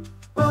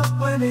 but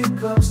when it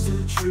comes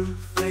to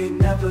truth, they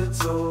never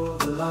toe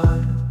the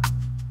line.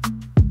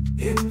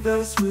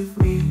 Invest with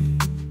me,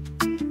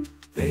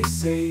 they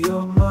say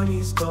your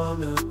money's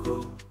gonna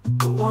grow,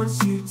 but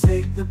once you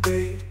take the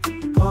bait,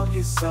 your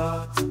pockets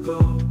start to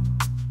go.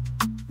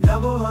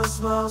 Never one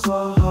smiles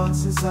while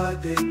hearts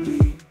inside they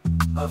bleed.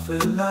 A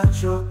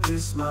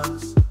philanthropist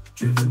smiles,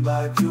 driven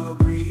by pure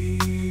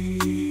greed.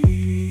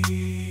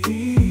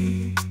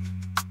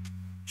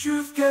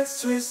 Truth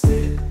gets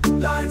twisted,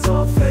 lines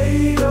all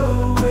fade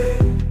away.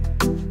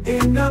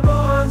 In the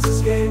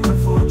bonds game where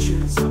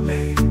fortunes are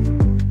made.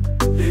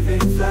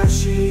 Living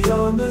flashy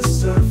on the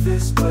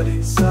surface, but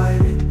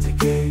inside it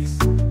decays.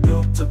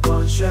 Built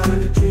upon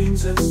shattered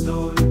dreams and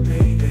stolen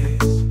paydays.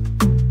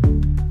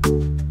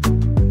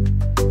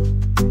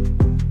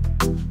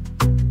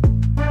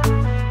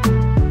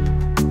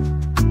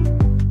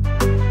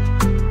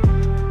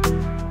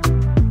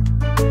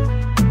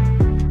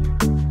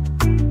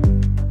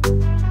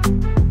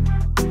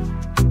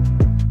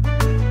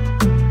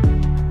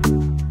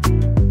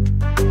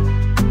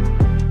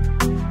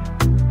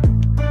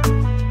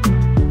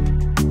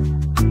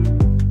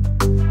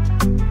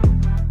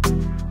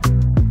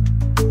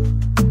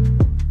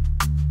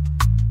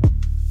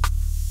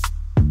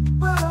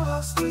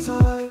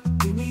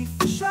 Beneath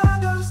the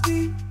shadows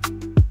deep,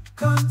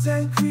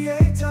 content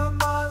creator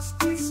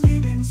mask,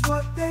 scheming's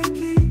what they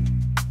keep.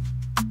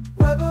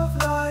 Web of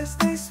lies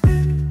they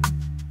spin,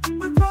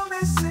 with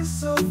promises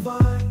so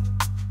fine,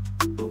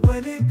 but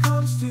when it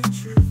comes to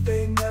truth,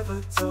 they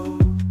never toe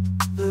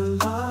the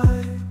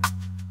line.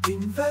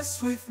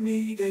 Invest with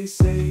me, they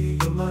say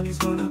your money's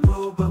gonna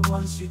grow, but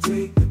once you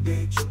take the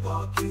bait, your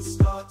pockets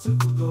start to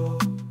glow.